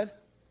 you said?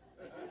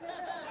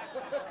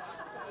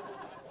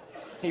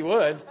 He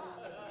would.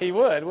 He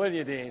would, wouldn't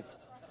you, Dean?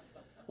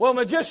 Well, a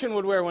magician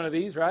would wear one of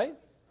these, right?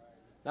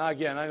 Now,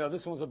 again, I know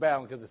this one's a bad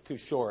one because it's too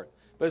short,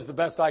 but it's the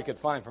best I could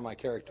find for my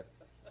character.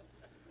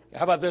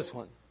 How about this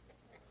one?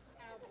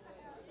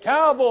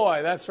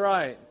 Cowboy, that's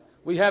right.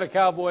 We had a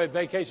cowboy at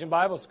Vacation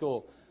Bible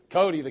School.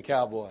 Cody the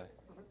cowboy.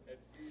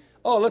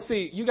 Oh, let's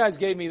see. You guys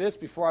gave me this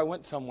before I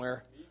went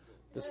somewhere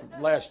this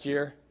last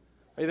year.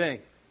 What do you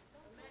think?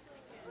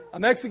 A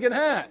Mexican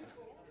hat,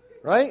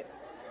 right?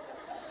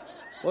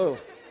 Whoa.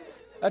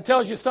 That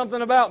tells you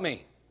something about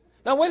me.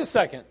 Now, wait a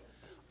second.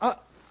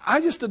 I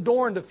just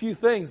adorned a few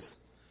things,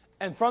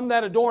 and from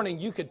that adorning,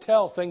 you could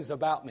tell things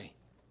about me.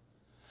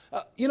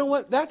 You know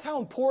what? That's how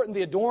important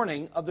the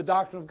adorning of the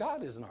doctrine of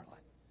God is in our life.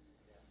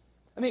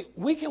 I mean,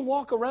 we can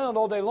walk around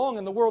all day long,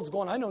 and the world's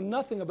going, I know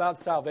nothing about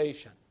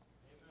salvation.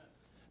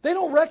 They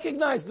don't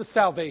recognize the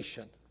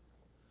salvation.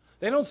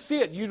 They don't see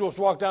it. You just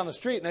walk down the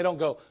street, and they don't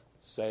go,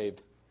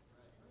 saved.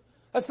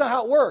 That's not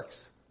how it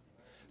works.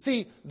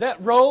 See,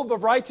 that robe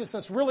of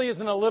righteousness really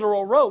isn't a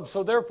literal robe,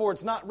 so therefore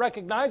it's not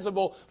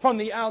recognizable from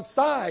the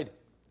outside.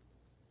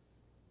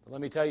 But let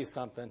me tell you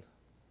something.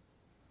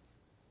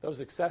 Those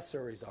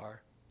accessories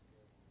are.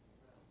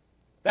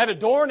 That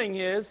adorning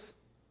is.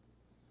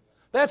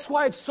 That's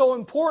why it's so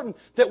important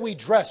that we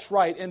dress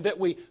right and that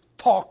we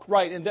talk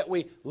right and that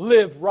we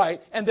live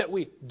right and that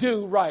we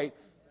do right.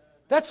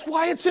 That's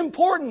why it's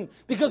important,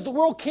 because the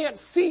world can't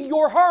see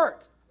your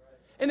heart.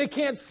 And it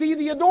can't see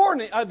the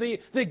adorning,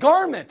 the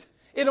garment.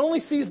 It only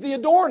sees the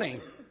adorning.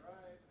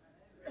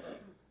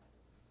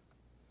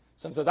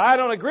 Some says, I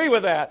don't agree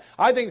with that.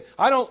 I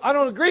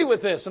don't agree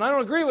with this and I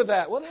don't agree with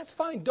that. Well, that's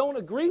fine. Don't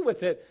agree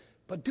with it,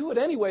 but do it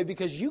anyway,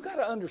 because you got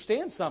to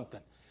understand something.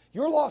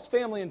 Your lost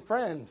family and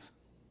friends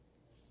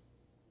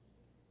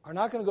are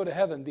not going to go to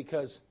heaven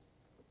because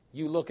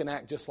you look and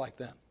act just like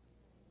them.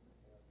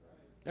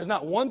 There's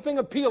not one thing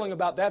appealing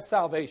about that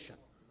salvation.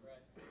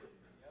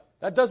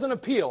 That doesn't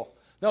appeal.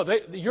 No,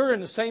 you're in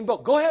the same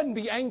boat. Go ahead and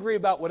be angry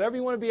about whatever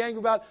you want to be angry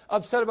about,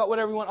 upset about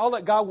whatever you want. I'll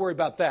let God worry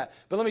about that.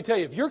 But let me tell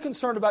you, if you're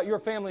concerned about your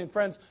family and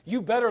friends,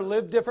 you better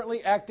live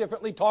differently, act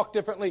differently, talk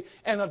differently,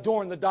 and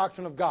adorn the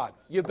doctrine of God.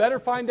 You better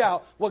find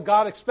out what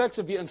God expects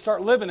of you and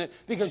start living it,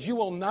 because you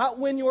will not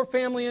win your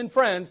family and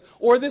friends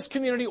or this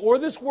community or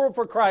this world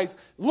for Christ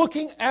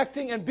looking,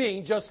 acting, and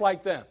being just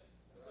like them.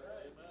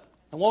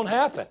 It won't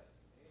happen.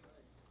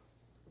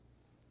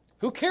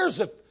 Who cares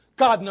if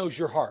God knows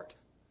your heart?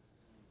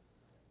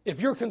 If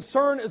your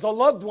concern is a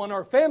loved one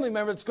or a family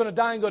member that's going to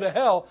die and go to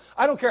hell,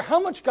 I don't care how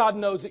much God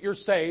knows that you're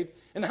saved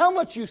and how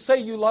much you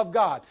say you love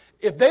God.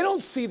 If they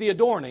don't see the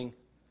adorning,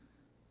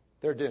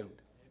 they're doomed.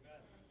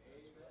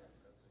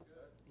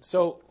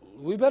 So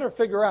we better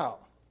figure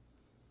out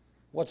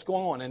what's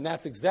going on. And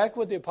that's exactly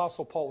what the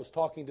Apostle Paul was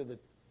talking to the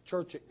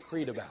church at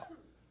Crete about.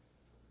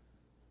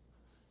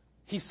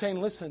 He's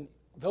saying, listen,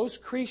 those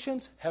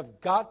Cretians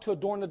have got to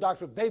adorn the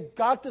doctrine. They've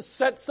got to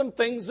set some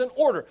things in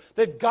order.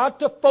 They've got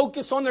to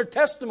focus on their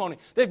testimony.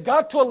 They've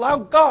got to allow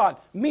God,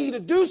 me, to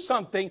do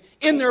something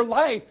in their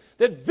life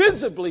that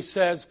visibly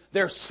says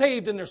they're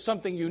saved and there's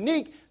something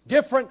unique,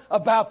 different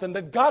about them.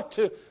 They've got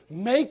to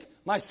make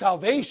my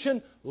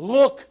salvation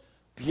look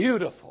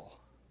beautiful.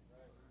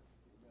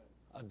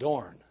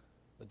 Adorn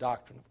the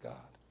doctrine of God.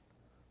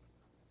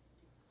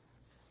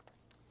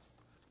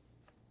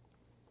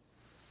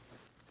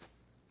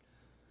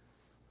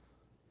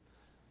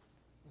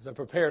 As I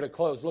prepare to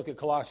close, look at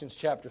Colossians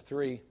chapter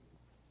 3,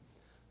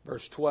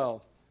 verse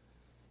 12.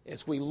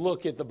 As we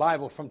look at the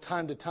Bible, from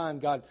time to time,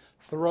 God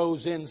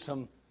throws in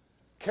some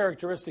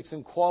characteristics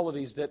and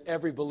qualities that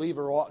every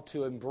believer ought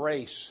to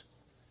embrace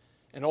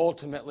and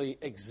ultimately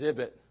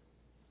exhibit.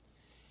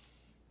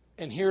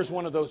 And here's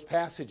one of those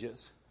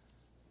passages.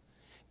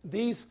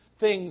 These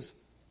things,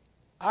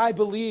 I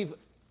believe,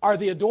 are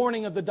the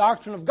adorning of the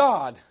doctrine of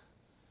God,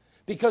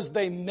 because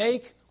they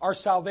make our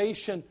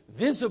salvation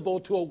visible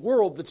to a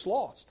world that's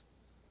lost.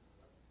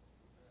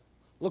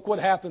 Look what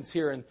happens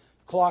here in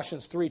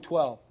Colossians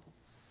 3:12.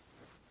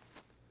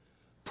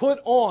 Put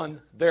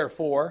on,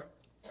 therefore,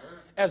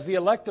 as the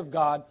elect of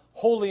God,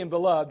 holy and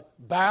beloved,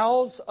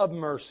 bowels of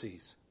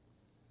mercies,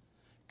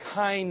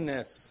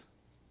 kindness,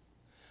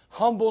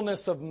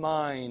 humbleness of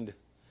mind,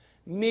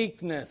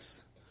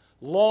 meekness,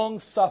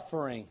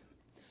 long-suffering,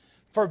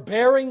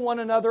 forbearing one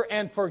another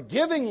and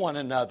forgiving one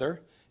another,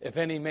 if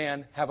any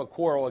man have a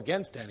quarrel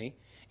against any,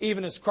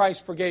 even as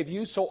Christ forgave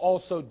you, so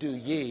also do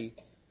ye.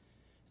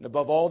 And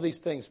above all these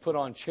things, put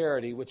on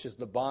charity, which is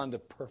the bond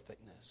of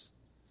perfectness.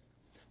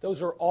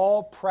 Those are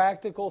all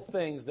practical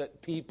things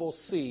that people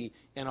see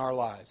in our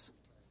lives.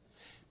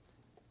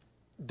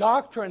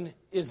 Doctrine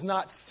is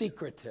not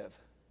secretive.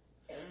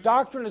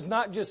 Doctrine is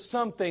not just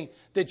something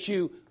that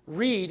you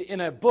read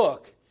in a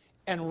book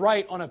and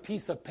write on a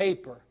piece of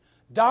paper.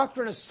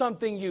 Doctrine is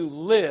something you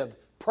live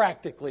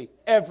practically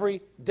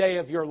every day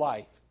of your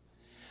life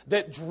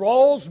that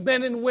draws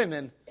men and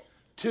women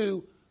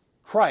to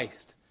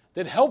Christ,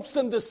 that helps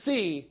them to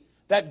see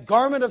that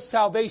garment of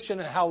salvation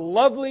and how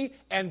lovely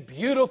and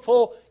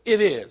beautiful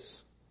it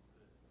is.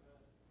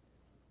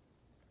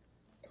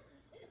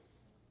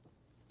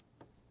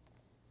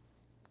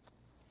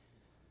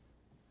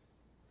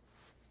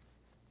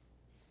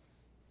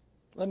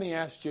 Let me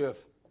ask you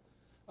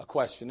a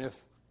question. If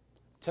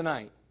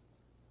tonight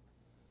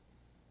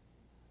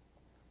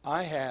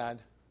I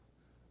had,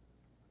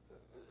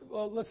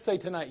 well, let's say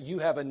tonight you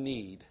have a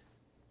need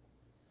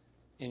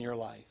in your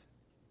life.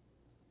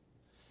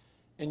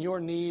 And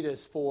your need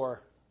is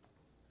for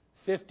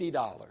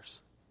 $50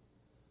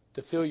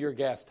 to fill your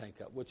gas tank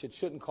up, which it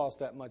shouldn't cost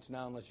that much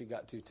now unless you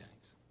got 2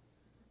 tanks.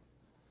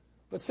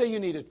 But say you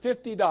needed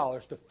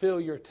 $50 to fill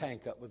your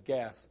tank up with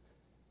gas,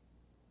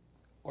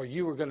 or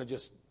you were going to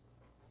just,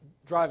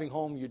 driving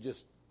home, you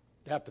just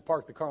have to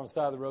park the car on the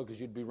side of the road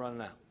because you'd be running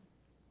out.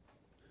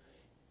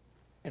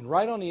 And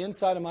right on the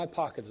inside of my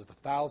pocket is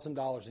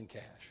 $1,000 in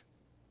cash.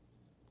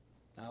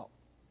 Now,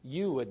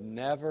 you would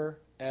never,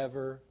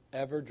 ever,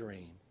 ever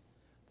dream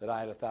that I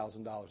had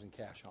 $1,000 in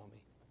cash on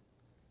me.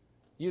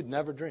 You'd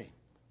never dream.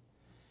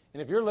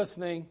 And if you're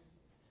listening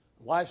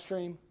live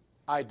stream,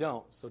 I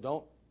don't. So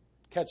don't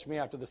catch me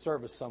after the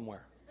service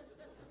somewhere.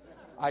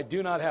 I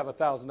do not have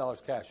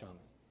 $1,000 cash on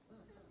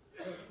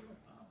me.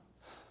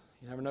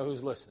 You never know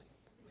who's listening.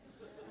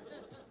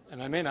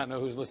 And I may not know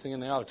who's listening in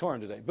the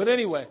auditorium today. But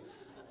anyway,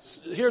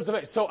 here's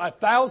the so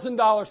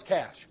 $1,000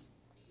 cash.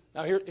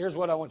 Now here's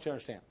what I want you to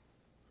understand.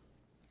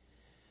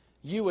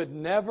 You would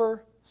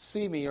never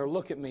see me or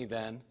look at me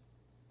then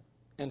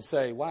and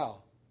say,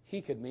 wow,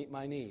 he could meet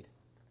my need.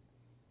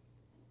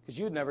 Because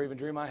you'd never even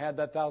dream I had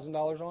that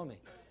 $1,000 on me.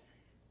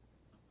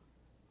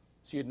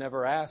 So you'd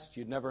never ask,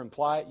 you'd never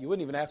imply it, you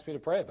wouldn't even ask me to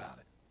pray about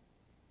it.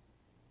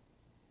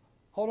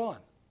 Hold on.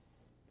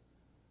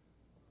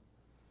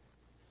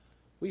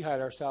 We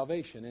hide our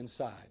salvation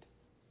inside.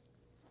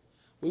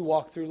 We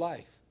walk through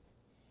life.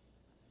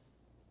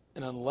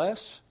 And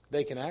unless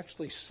they can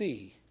actually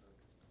see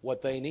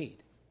what they need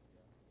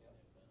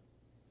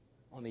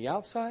on the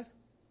outside,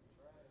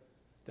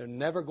 they're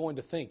never going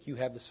to think you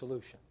have the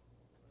solution.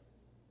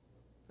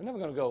 They're never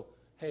going to go,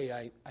 hey,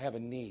 I have a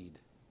need.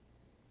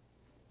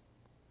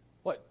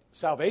 What,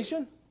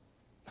 salvation?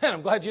 Man,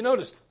 I'm glad you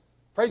noticed.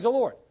 Praise the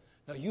Lord.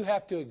 No, you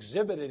have to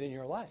exhibit it in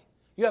your life.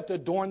 You have to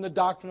adorn the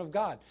doctrine of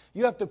God.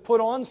 You have to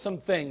put on some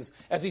things,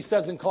 as he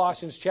says in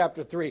Colossians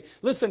chapter 3.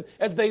 Listen,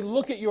 as they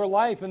look at your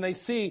life and they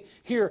see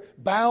here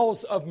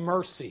bowels of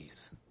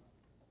mercies.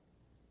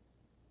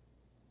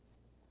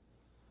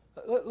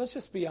 Let's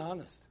just be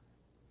honest.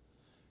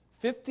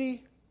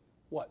 50,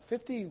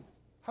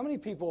 how many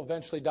people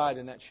eventually died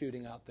in that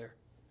shooting out there?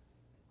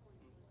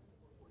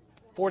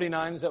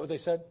 49, is that what they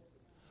said?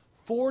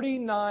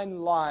 49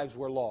 lives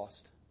were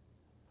lost.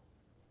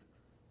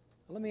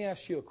 Let me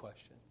ask you a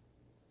question.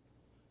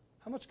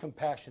 How much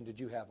compassion did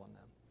you have on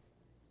them?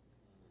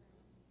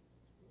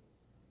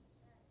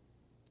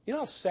 You know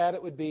how sad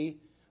it would be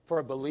for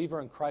a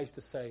believer in Christ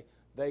to say,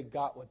 they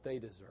got what they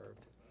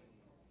deserved?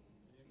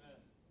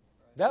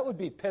 That would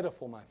be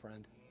pitiful, my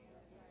friend,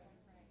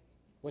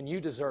 when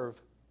you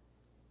deserve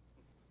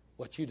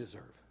what you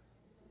deserve.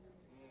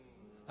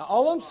 Now,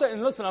 all I'm saying,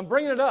 and listen, I'm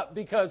bringing it up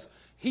because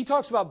he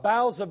talks about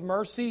bowels of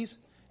mercies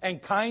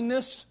and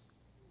kindness.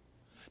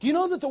 Do you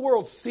know that the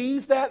world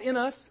sees that in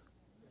us?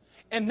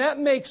 And that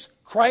makes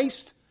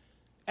Christ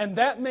and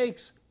that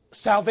makes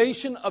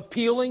salvation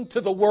appealing to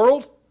the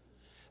world.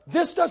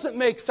 This doesn't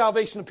make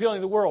salvation appealing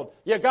to the world.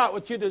 You got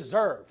what you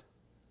deserved.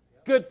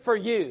 Good for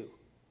you.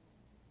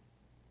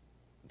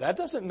 That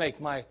doesn't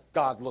make my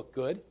God look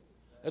good.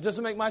 That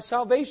doesn't make my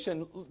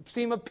salvation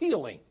seem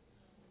appealing.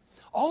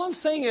 All I'm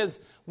saying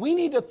is we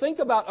need to think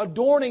about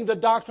adorning the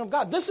doctrine of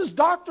God. This is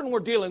doctrine we're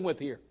dealing with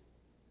here.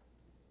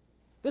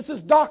 This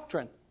is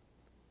doctrine.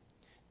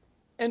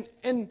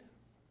 And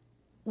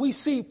we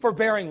see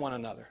forbearing one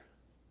another,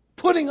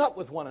 putting up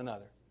with one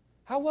another.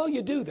 How well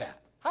you do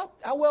that?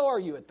 How well are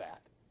you at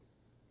that?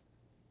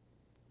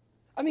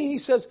 I mean, he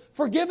says,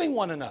 forgiving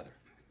one another.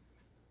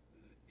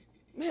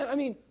 Man, I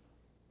mean,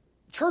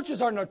 churches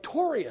are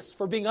notorious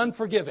for being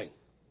unforgiving.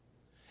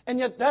 And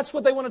yet that's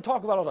what they want to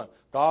talk about all the time.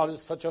 God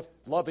is such a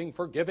loving,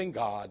 forgiving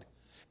God.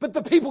 But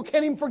the people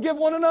can't even forgive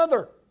one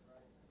another.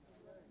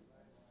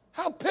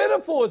 How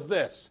pitiful is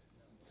this?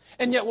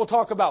 And yet we'll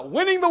talk about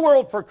winning the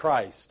world for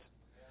Christ.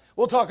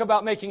 We'll talk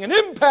about making an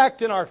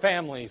impact in our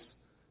families.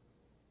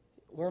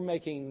 We're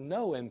making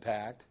no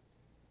impact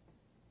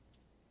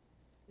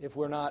if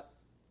we're not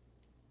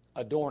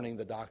adorning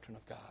the doctrine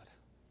of God.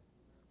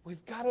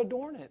 We've got to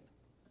adorn it.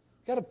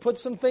 We've got to put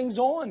some things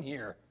on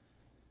here.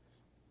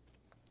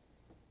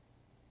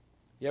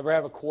 You ever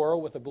have a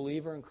quarrel with a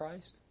believer in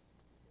Christ?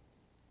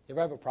 You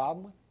ever have a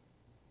problem with it?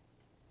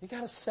 You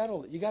got to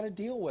settle it. You got to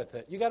deal with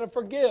it. You got to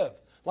forgive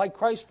like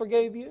Christ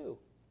forgave you.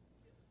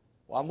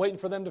 Well, I'm waiting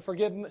for them to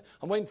forgive me.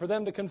 I'm waiting for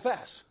them to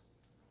confess.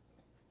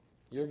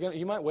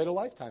 You might wait a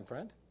lifetime,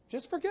 friend.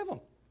 Just forgive them.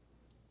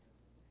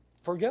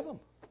 forgive them.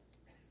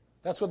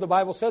 That's what the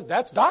Bible says.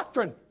 That's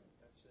doctrine.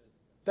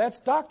 That's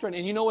doctrine.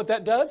 And you know what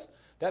that does?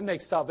 That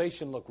makes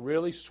salvation look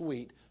really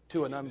sweet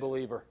to an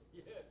unbeliever.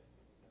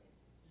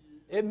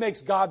 It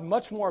makes God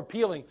much more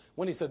appealing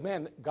when He said,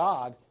 man,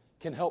 God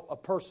can help a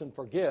person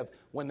forgive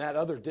when that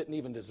other didn't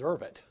even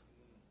deserve it.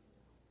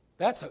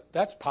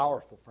 That's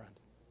powerful, friend.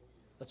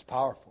 That's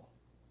powerful.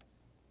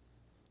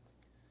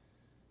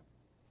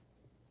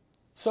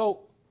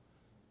 So,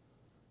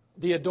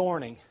 the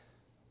adorning.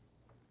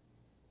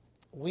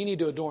 We need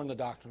to adorn the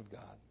doctrine of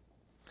God.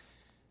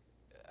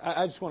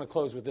 I just want to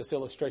close with this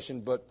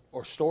illustration,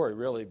 or story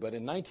really, but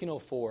in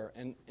 1904,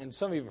 and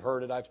some of you have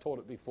heard it, I've told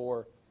it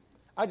before,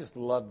 I just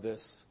love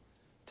this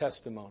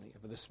testimony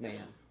of this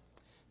man.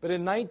 But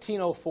in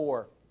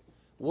 1904,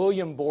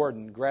 William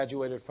Borden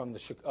graduated from the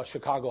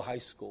Chicago high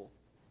school.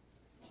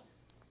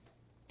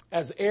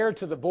 As heir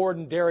to the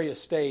Borden dairy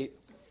estate,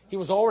 he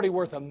was already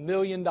worth $1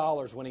 million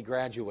when he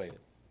graduated.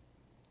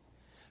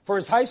 For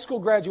his high school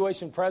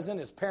graduation present,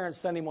 his parents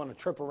sent him on a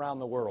trip around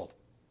the world.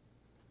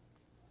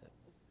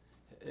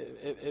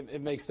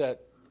 It makes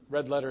that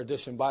red letter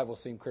edition Bible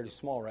seem pretty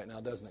small right now,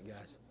 doesn't it,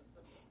 guys?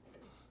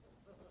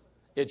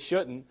 It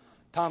shouldn't.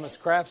 Thomas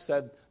Kraft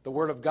said the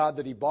Word of God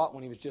that he bought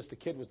when he was just a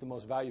kid was the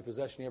most valued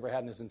possession he ever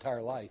had in his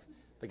entire life.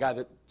 The guy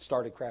that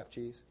started Kraft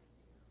cheese.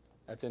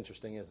 That's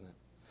interesting, isn't it?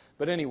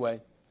 But anyway,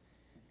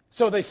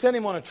 so they sent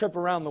him on a trip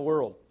around the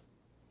world.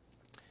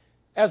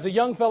 As the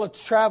young fellow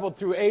traveled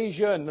through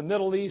Asia and the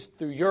Middle East,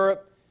 through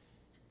Europe,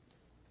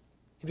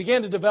 he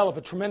began to develop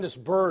a tremendous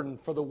burden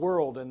for the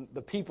world and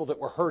the people that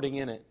were hurting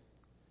in it.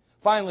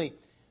 Finally,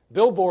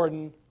 Bill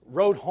Borden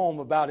wrote home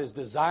about his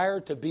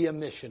desire to be a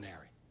missionary.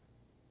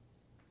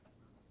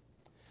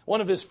 One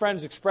of his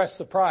friends expressed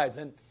surprise,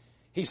 and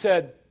he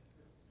said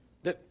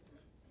that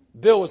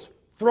Bill was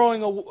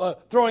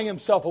throwing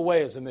himself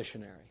away as a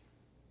missionary,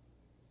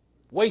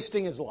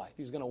 wasting his life.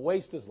 He was going to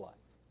waste his life.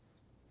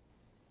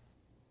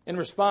 In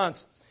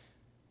response,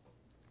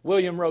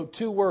 William wrote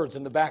 2 words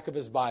in the back of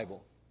his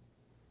Bible.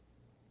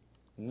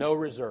 No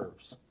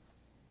reserves.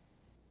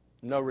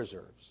 No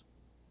reserves.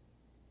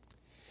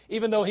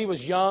 Even though he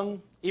was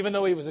young, even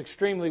though he was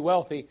extremely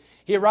wealthy,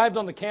 he arrived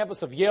on the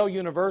campus of Yale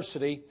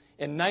University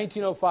in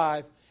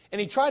 1905, and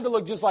he tried to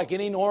look just like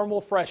any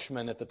normal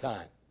freshman at the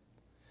time.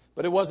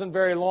 But it wasn't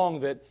very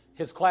long that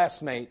his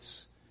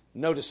classmates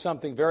noticed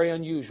something very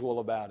unusual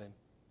about him.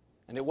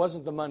 And it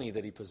wasn't the money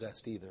that he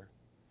possessed either.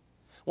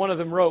 One of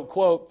them wrote,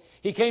 quote,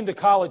 "He came to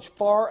college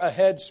far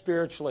ahead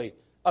spiritually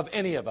of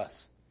any of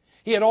us.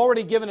 He had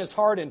already given his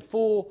heart in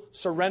full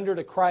surrender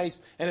to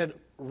Christ and had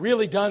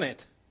really done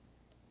it."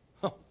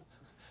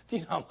 Do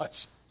you know how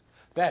much?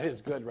 That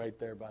is good right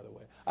there, by the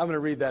way. I'm going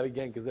to read that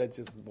again because that's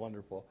just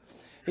wonderful.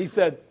 He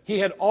said he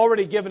had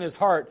already given his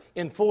heart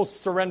in full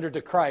surrender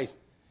to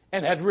Christ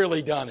and had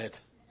really done it.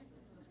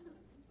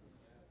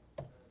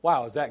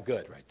 Wow, is that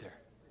good right there?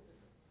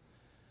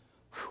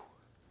 Whew.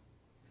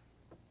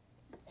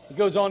 He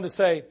goes on to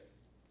say,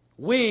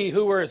 "We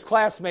who were his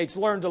classmates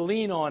learned to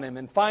lean on him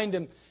and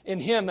find in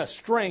him a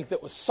strength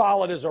that was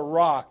solid as a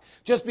rock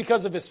just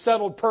because of his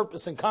settled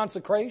purpose and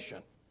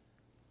consecration."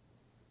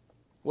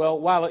 Well,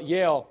 while at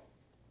Yale,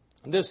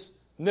 this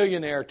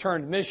millionaire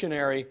turned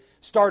missionary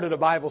started a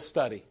Bible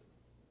study.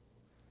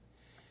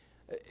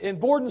 In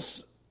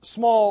Borden's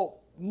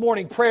small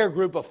morning prayer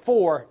group of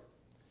 4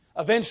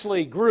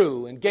 eventually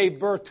grew and gave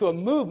birth to a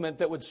movement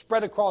that would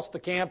spread across the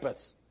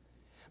campus.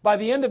 By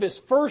the end of his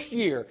first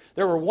year,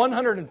 there were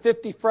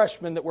 150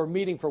 freshmen that were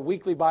meeting for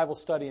weekly Bible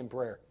study and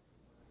prayer.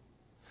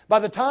 By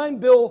the time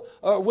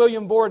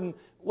William Borden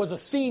was a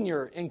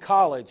senior in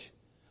college,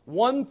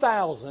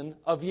 1,000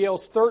 of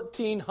Yale's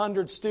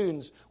 1,300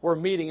 students were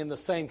meeting in the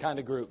same kind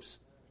of groups.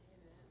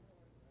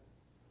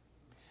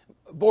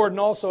 Borden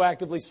also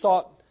actively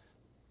sought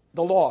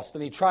the lost,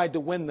 and he tried to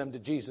win them to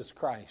Jesus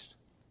Christ.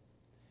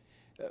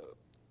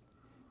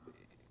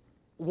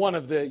 One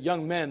of the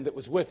young men that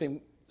was with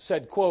him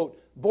said, quote,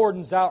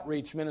 "Borden's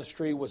outreach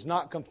ministry was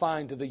not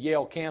confined to the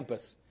Yale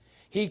campus.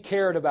 He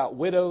cared about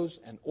widows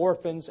and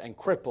orphans and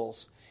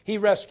cripples. He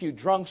rescued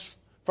drunks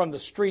from the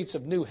streets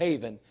of New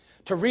Haven.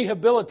 To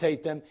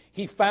rehabilitate them,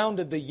 he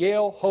founded the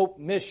Yale Hope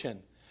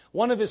Mission.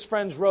 One of his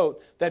friends wrote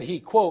that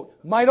he, quote,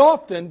 might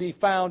often be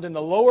found in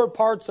the lower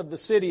parts of the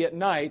city at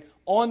night,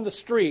 on the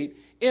street,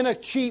 in a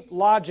cheap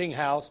lodging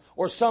house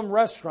or some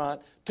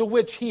restaurant to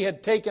which he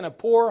had taken a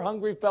poor,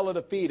 hungry fellow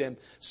to feed him,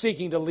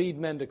 seeking to lead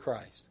men to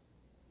Christ."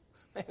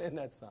 Isn't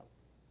that something?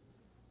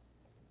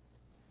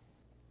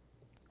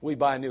 We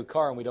buy a new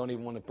car and we don't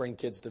even want to bring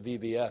kids to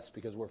VBS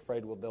because we're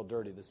afraid they'll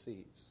dirty the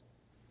seats.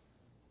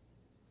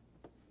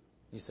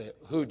 You say,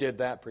 "Who did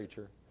that,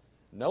 preacher?"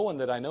 No one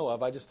that I know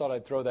of. I just thought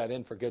I'd throw that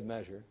in for good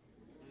measure.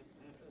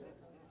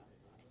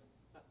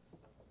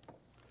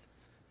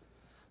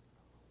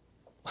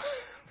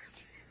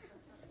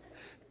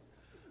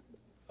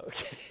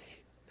 Okay.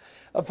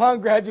 Upon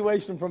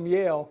graduation from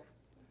Yale,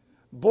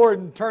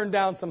 Borden turned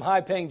down some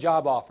high-paying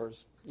job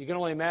offers. You can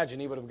only imagine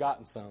he would have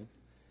gotten some.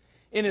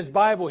 In his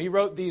Bible, he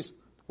wrote these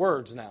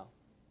words now.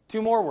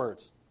 2 more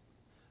words.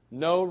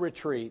 No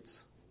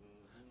retreats.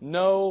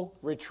 no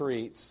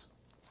retreats.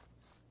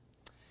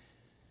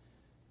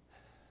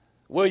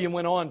 William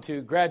went on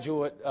to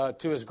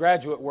his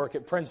graduate work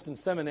at Princeton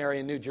Seminary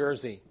in New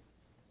Jersey.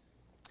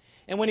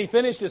 And when he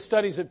finished his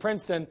studies at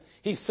Princeton,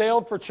 he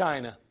sailed for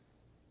China,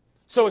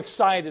 so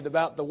excited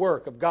about the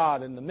work of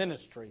God and the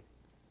ministry.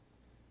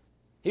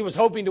 He was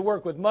hoping to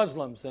work with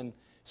Muslims, and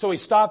so he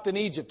stopped in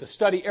Egypt to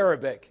study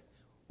Arabic.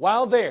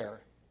 While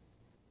there,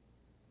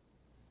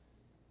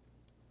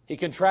 he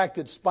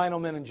contracted spinal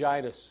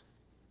meningitis.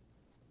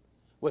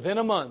 Within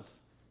a month,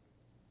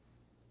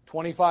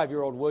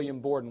 25-year-old William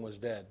Borden was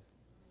dead.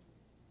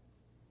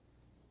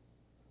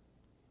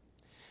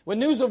 When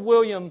news of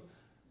William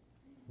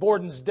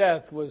Borden's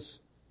death was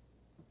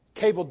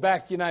cabled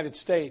back to the United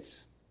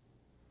States,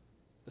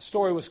 the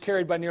story was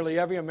carried by nearly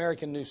every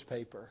American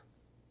newspaper.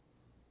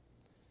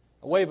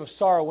 A wave of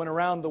sorrow went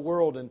around the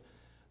world, and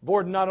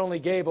Borden not only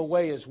gave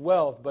away his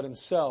wealth, but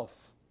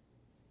himself,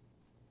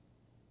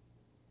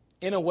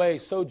 in a way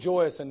so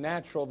joyous and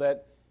natural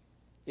that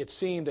it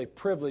seemed a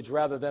privilege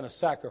rather than a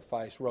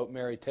sacrifice, wrote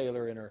Mary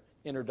Taylor in her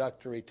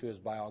introductory to his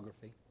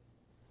biography.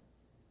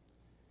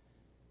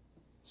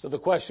 So the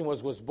question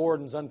was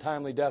Borden's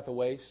untimely death a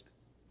waste?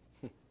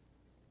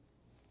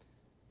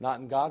 Not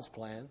in God's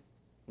plan,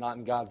 not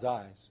in God's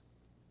eyes.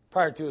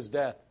 Prior to his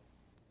death,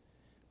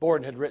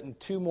 Borden had written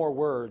 2 more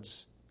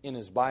words in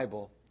his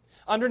Bible.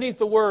 Underneath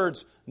the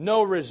words,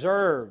 no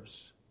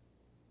reserves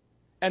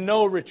and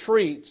no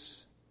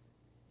retreats,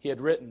 he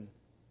had written,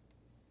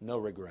 no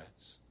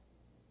regrets.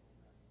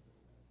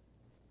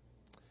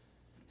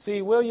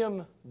 See,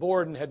 William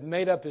Borden had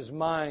made up his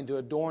mind to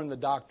adorn the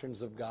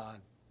doctrines of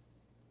God.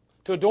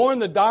 To adorn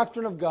the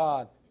doctrine of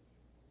God.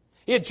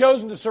 He had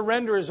chosen to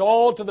surrender his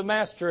all to the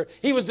Master.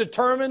 He was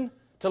determined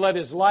to let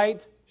his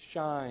light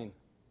shine.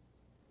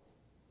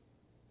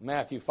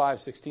 Matthew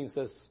 5:16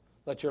 says,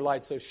 let your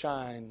light so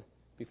shine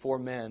before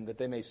men that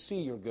they may see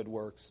your good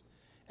works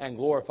and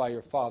glorify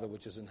your Father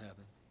which is in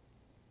heaven.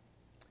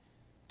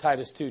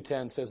 Titus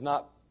 2:10 says,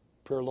 not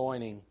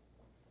purloining,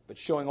 but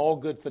showing all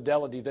good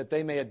fidelity, that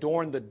they may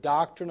adorn the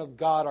doctrine of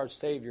God our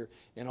Savior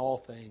in all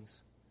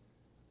things.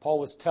 Paul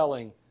was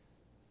telling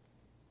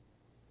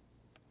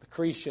the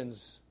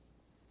Cretans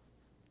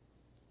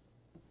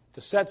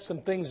to set some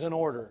things in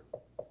order.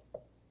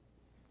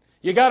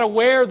 You got to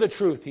wear the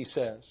truth, he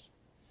says.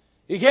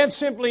 You can't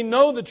simply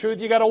know the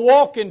truth, you got to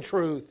walk in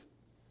truth.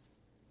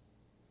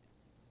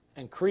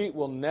 And Crete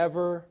will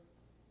never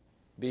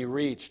be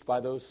reached by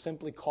those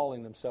simply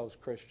calling themselves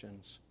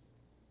Christians.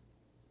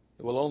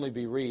 It will only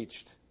be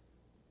reached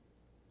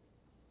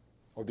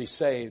or be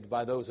saved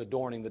by those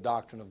adorning the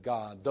doctrine of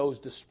God, those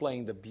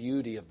displaying the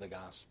beauty of the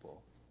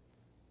gospel.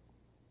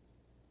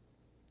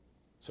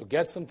 So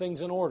get some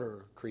things in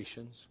order,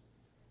 Cretans.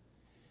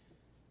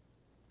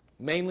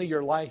 Mainly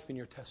your life and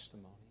your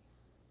testimony.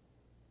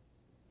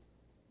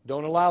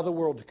 Don't allow the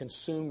world to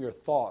consume your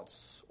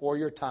thoughts or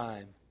your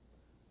time,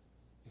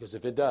 because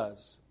if it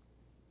does,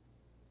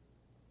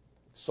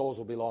 souls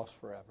will be lost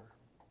forever.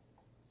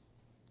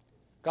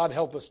 God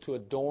help us to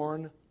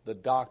adorn the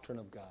doctrine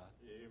of God.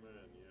 Amen,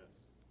 yes.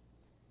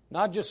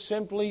 Not just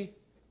simply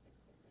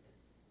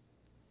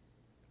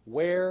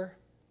wear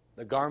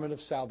the garment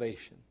of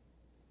salvation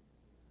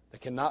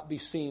that cannot be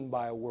seen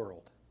by a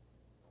world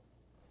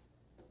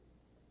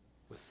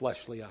with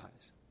fleshly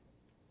eyes,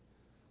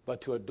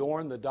 but to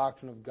adorn the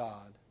doctrine of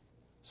God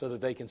so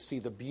that they can see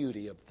the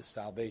beauty of the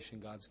salvation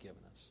God's given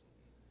us.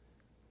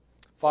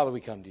 Father, we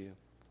come to you.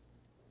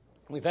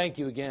 We thank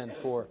you again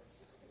for,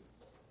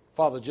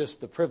 Father, just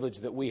the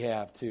privilege that we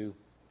have to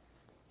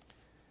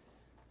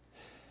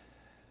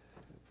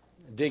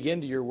dig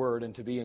into your word and to be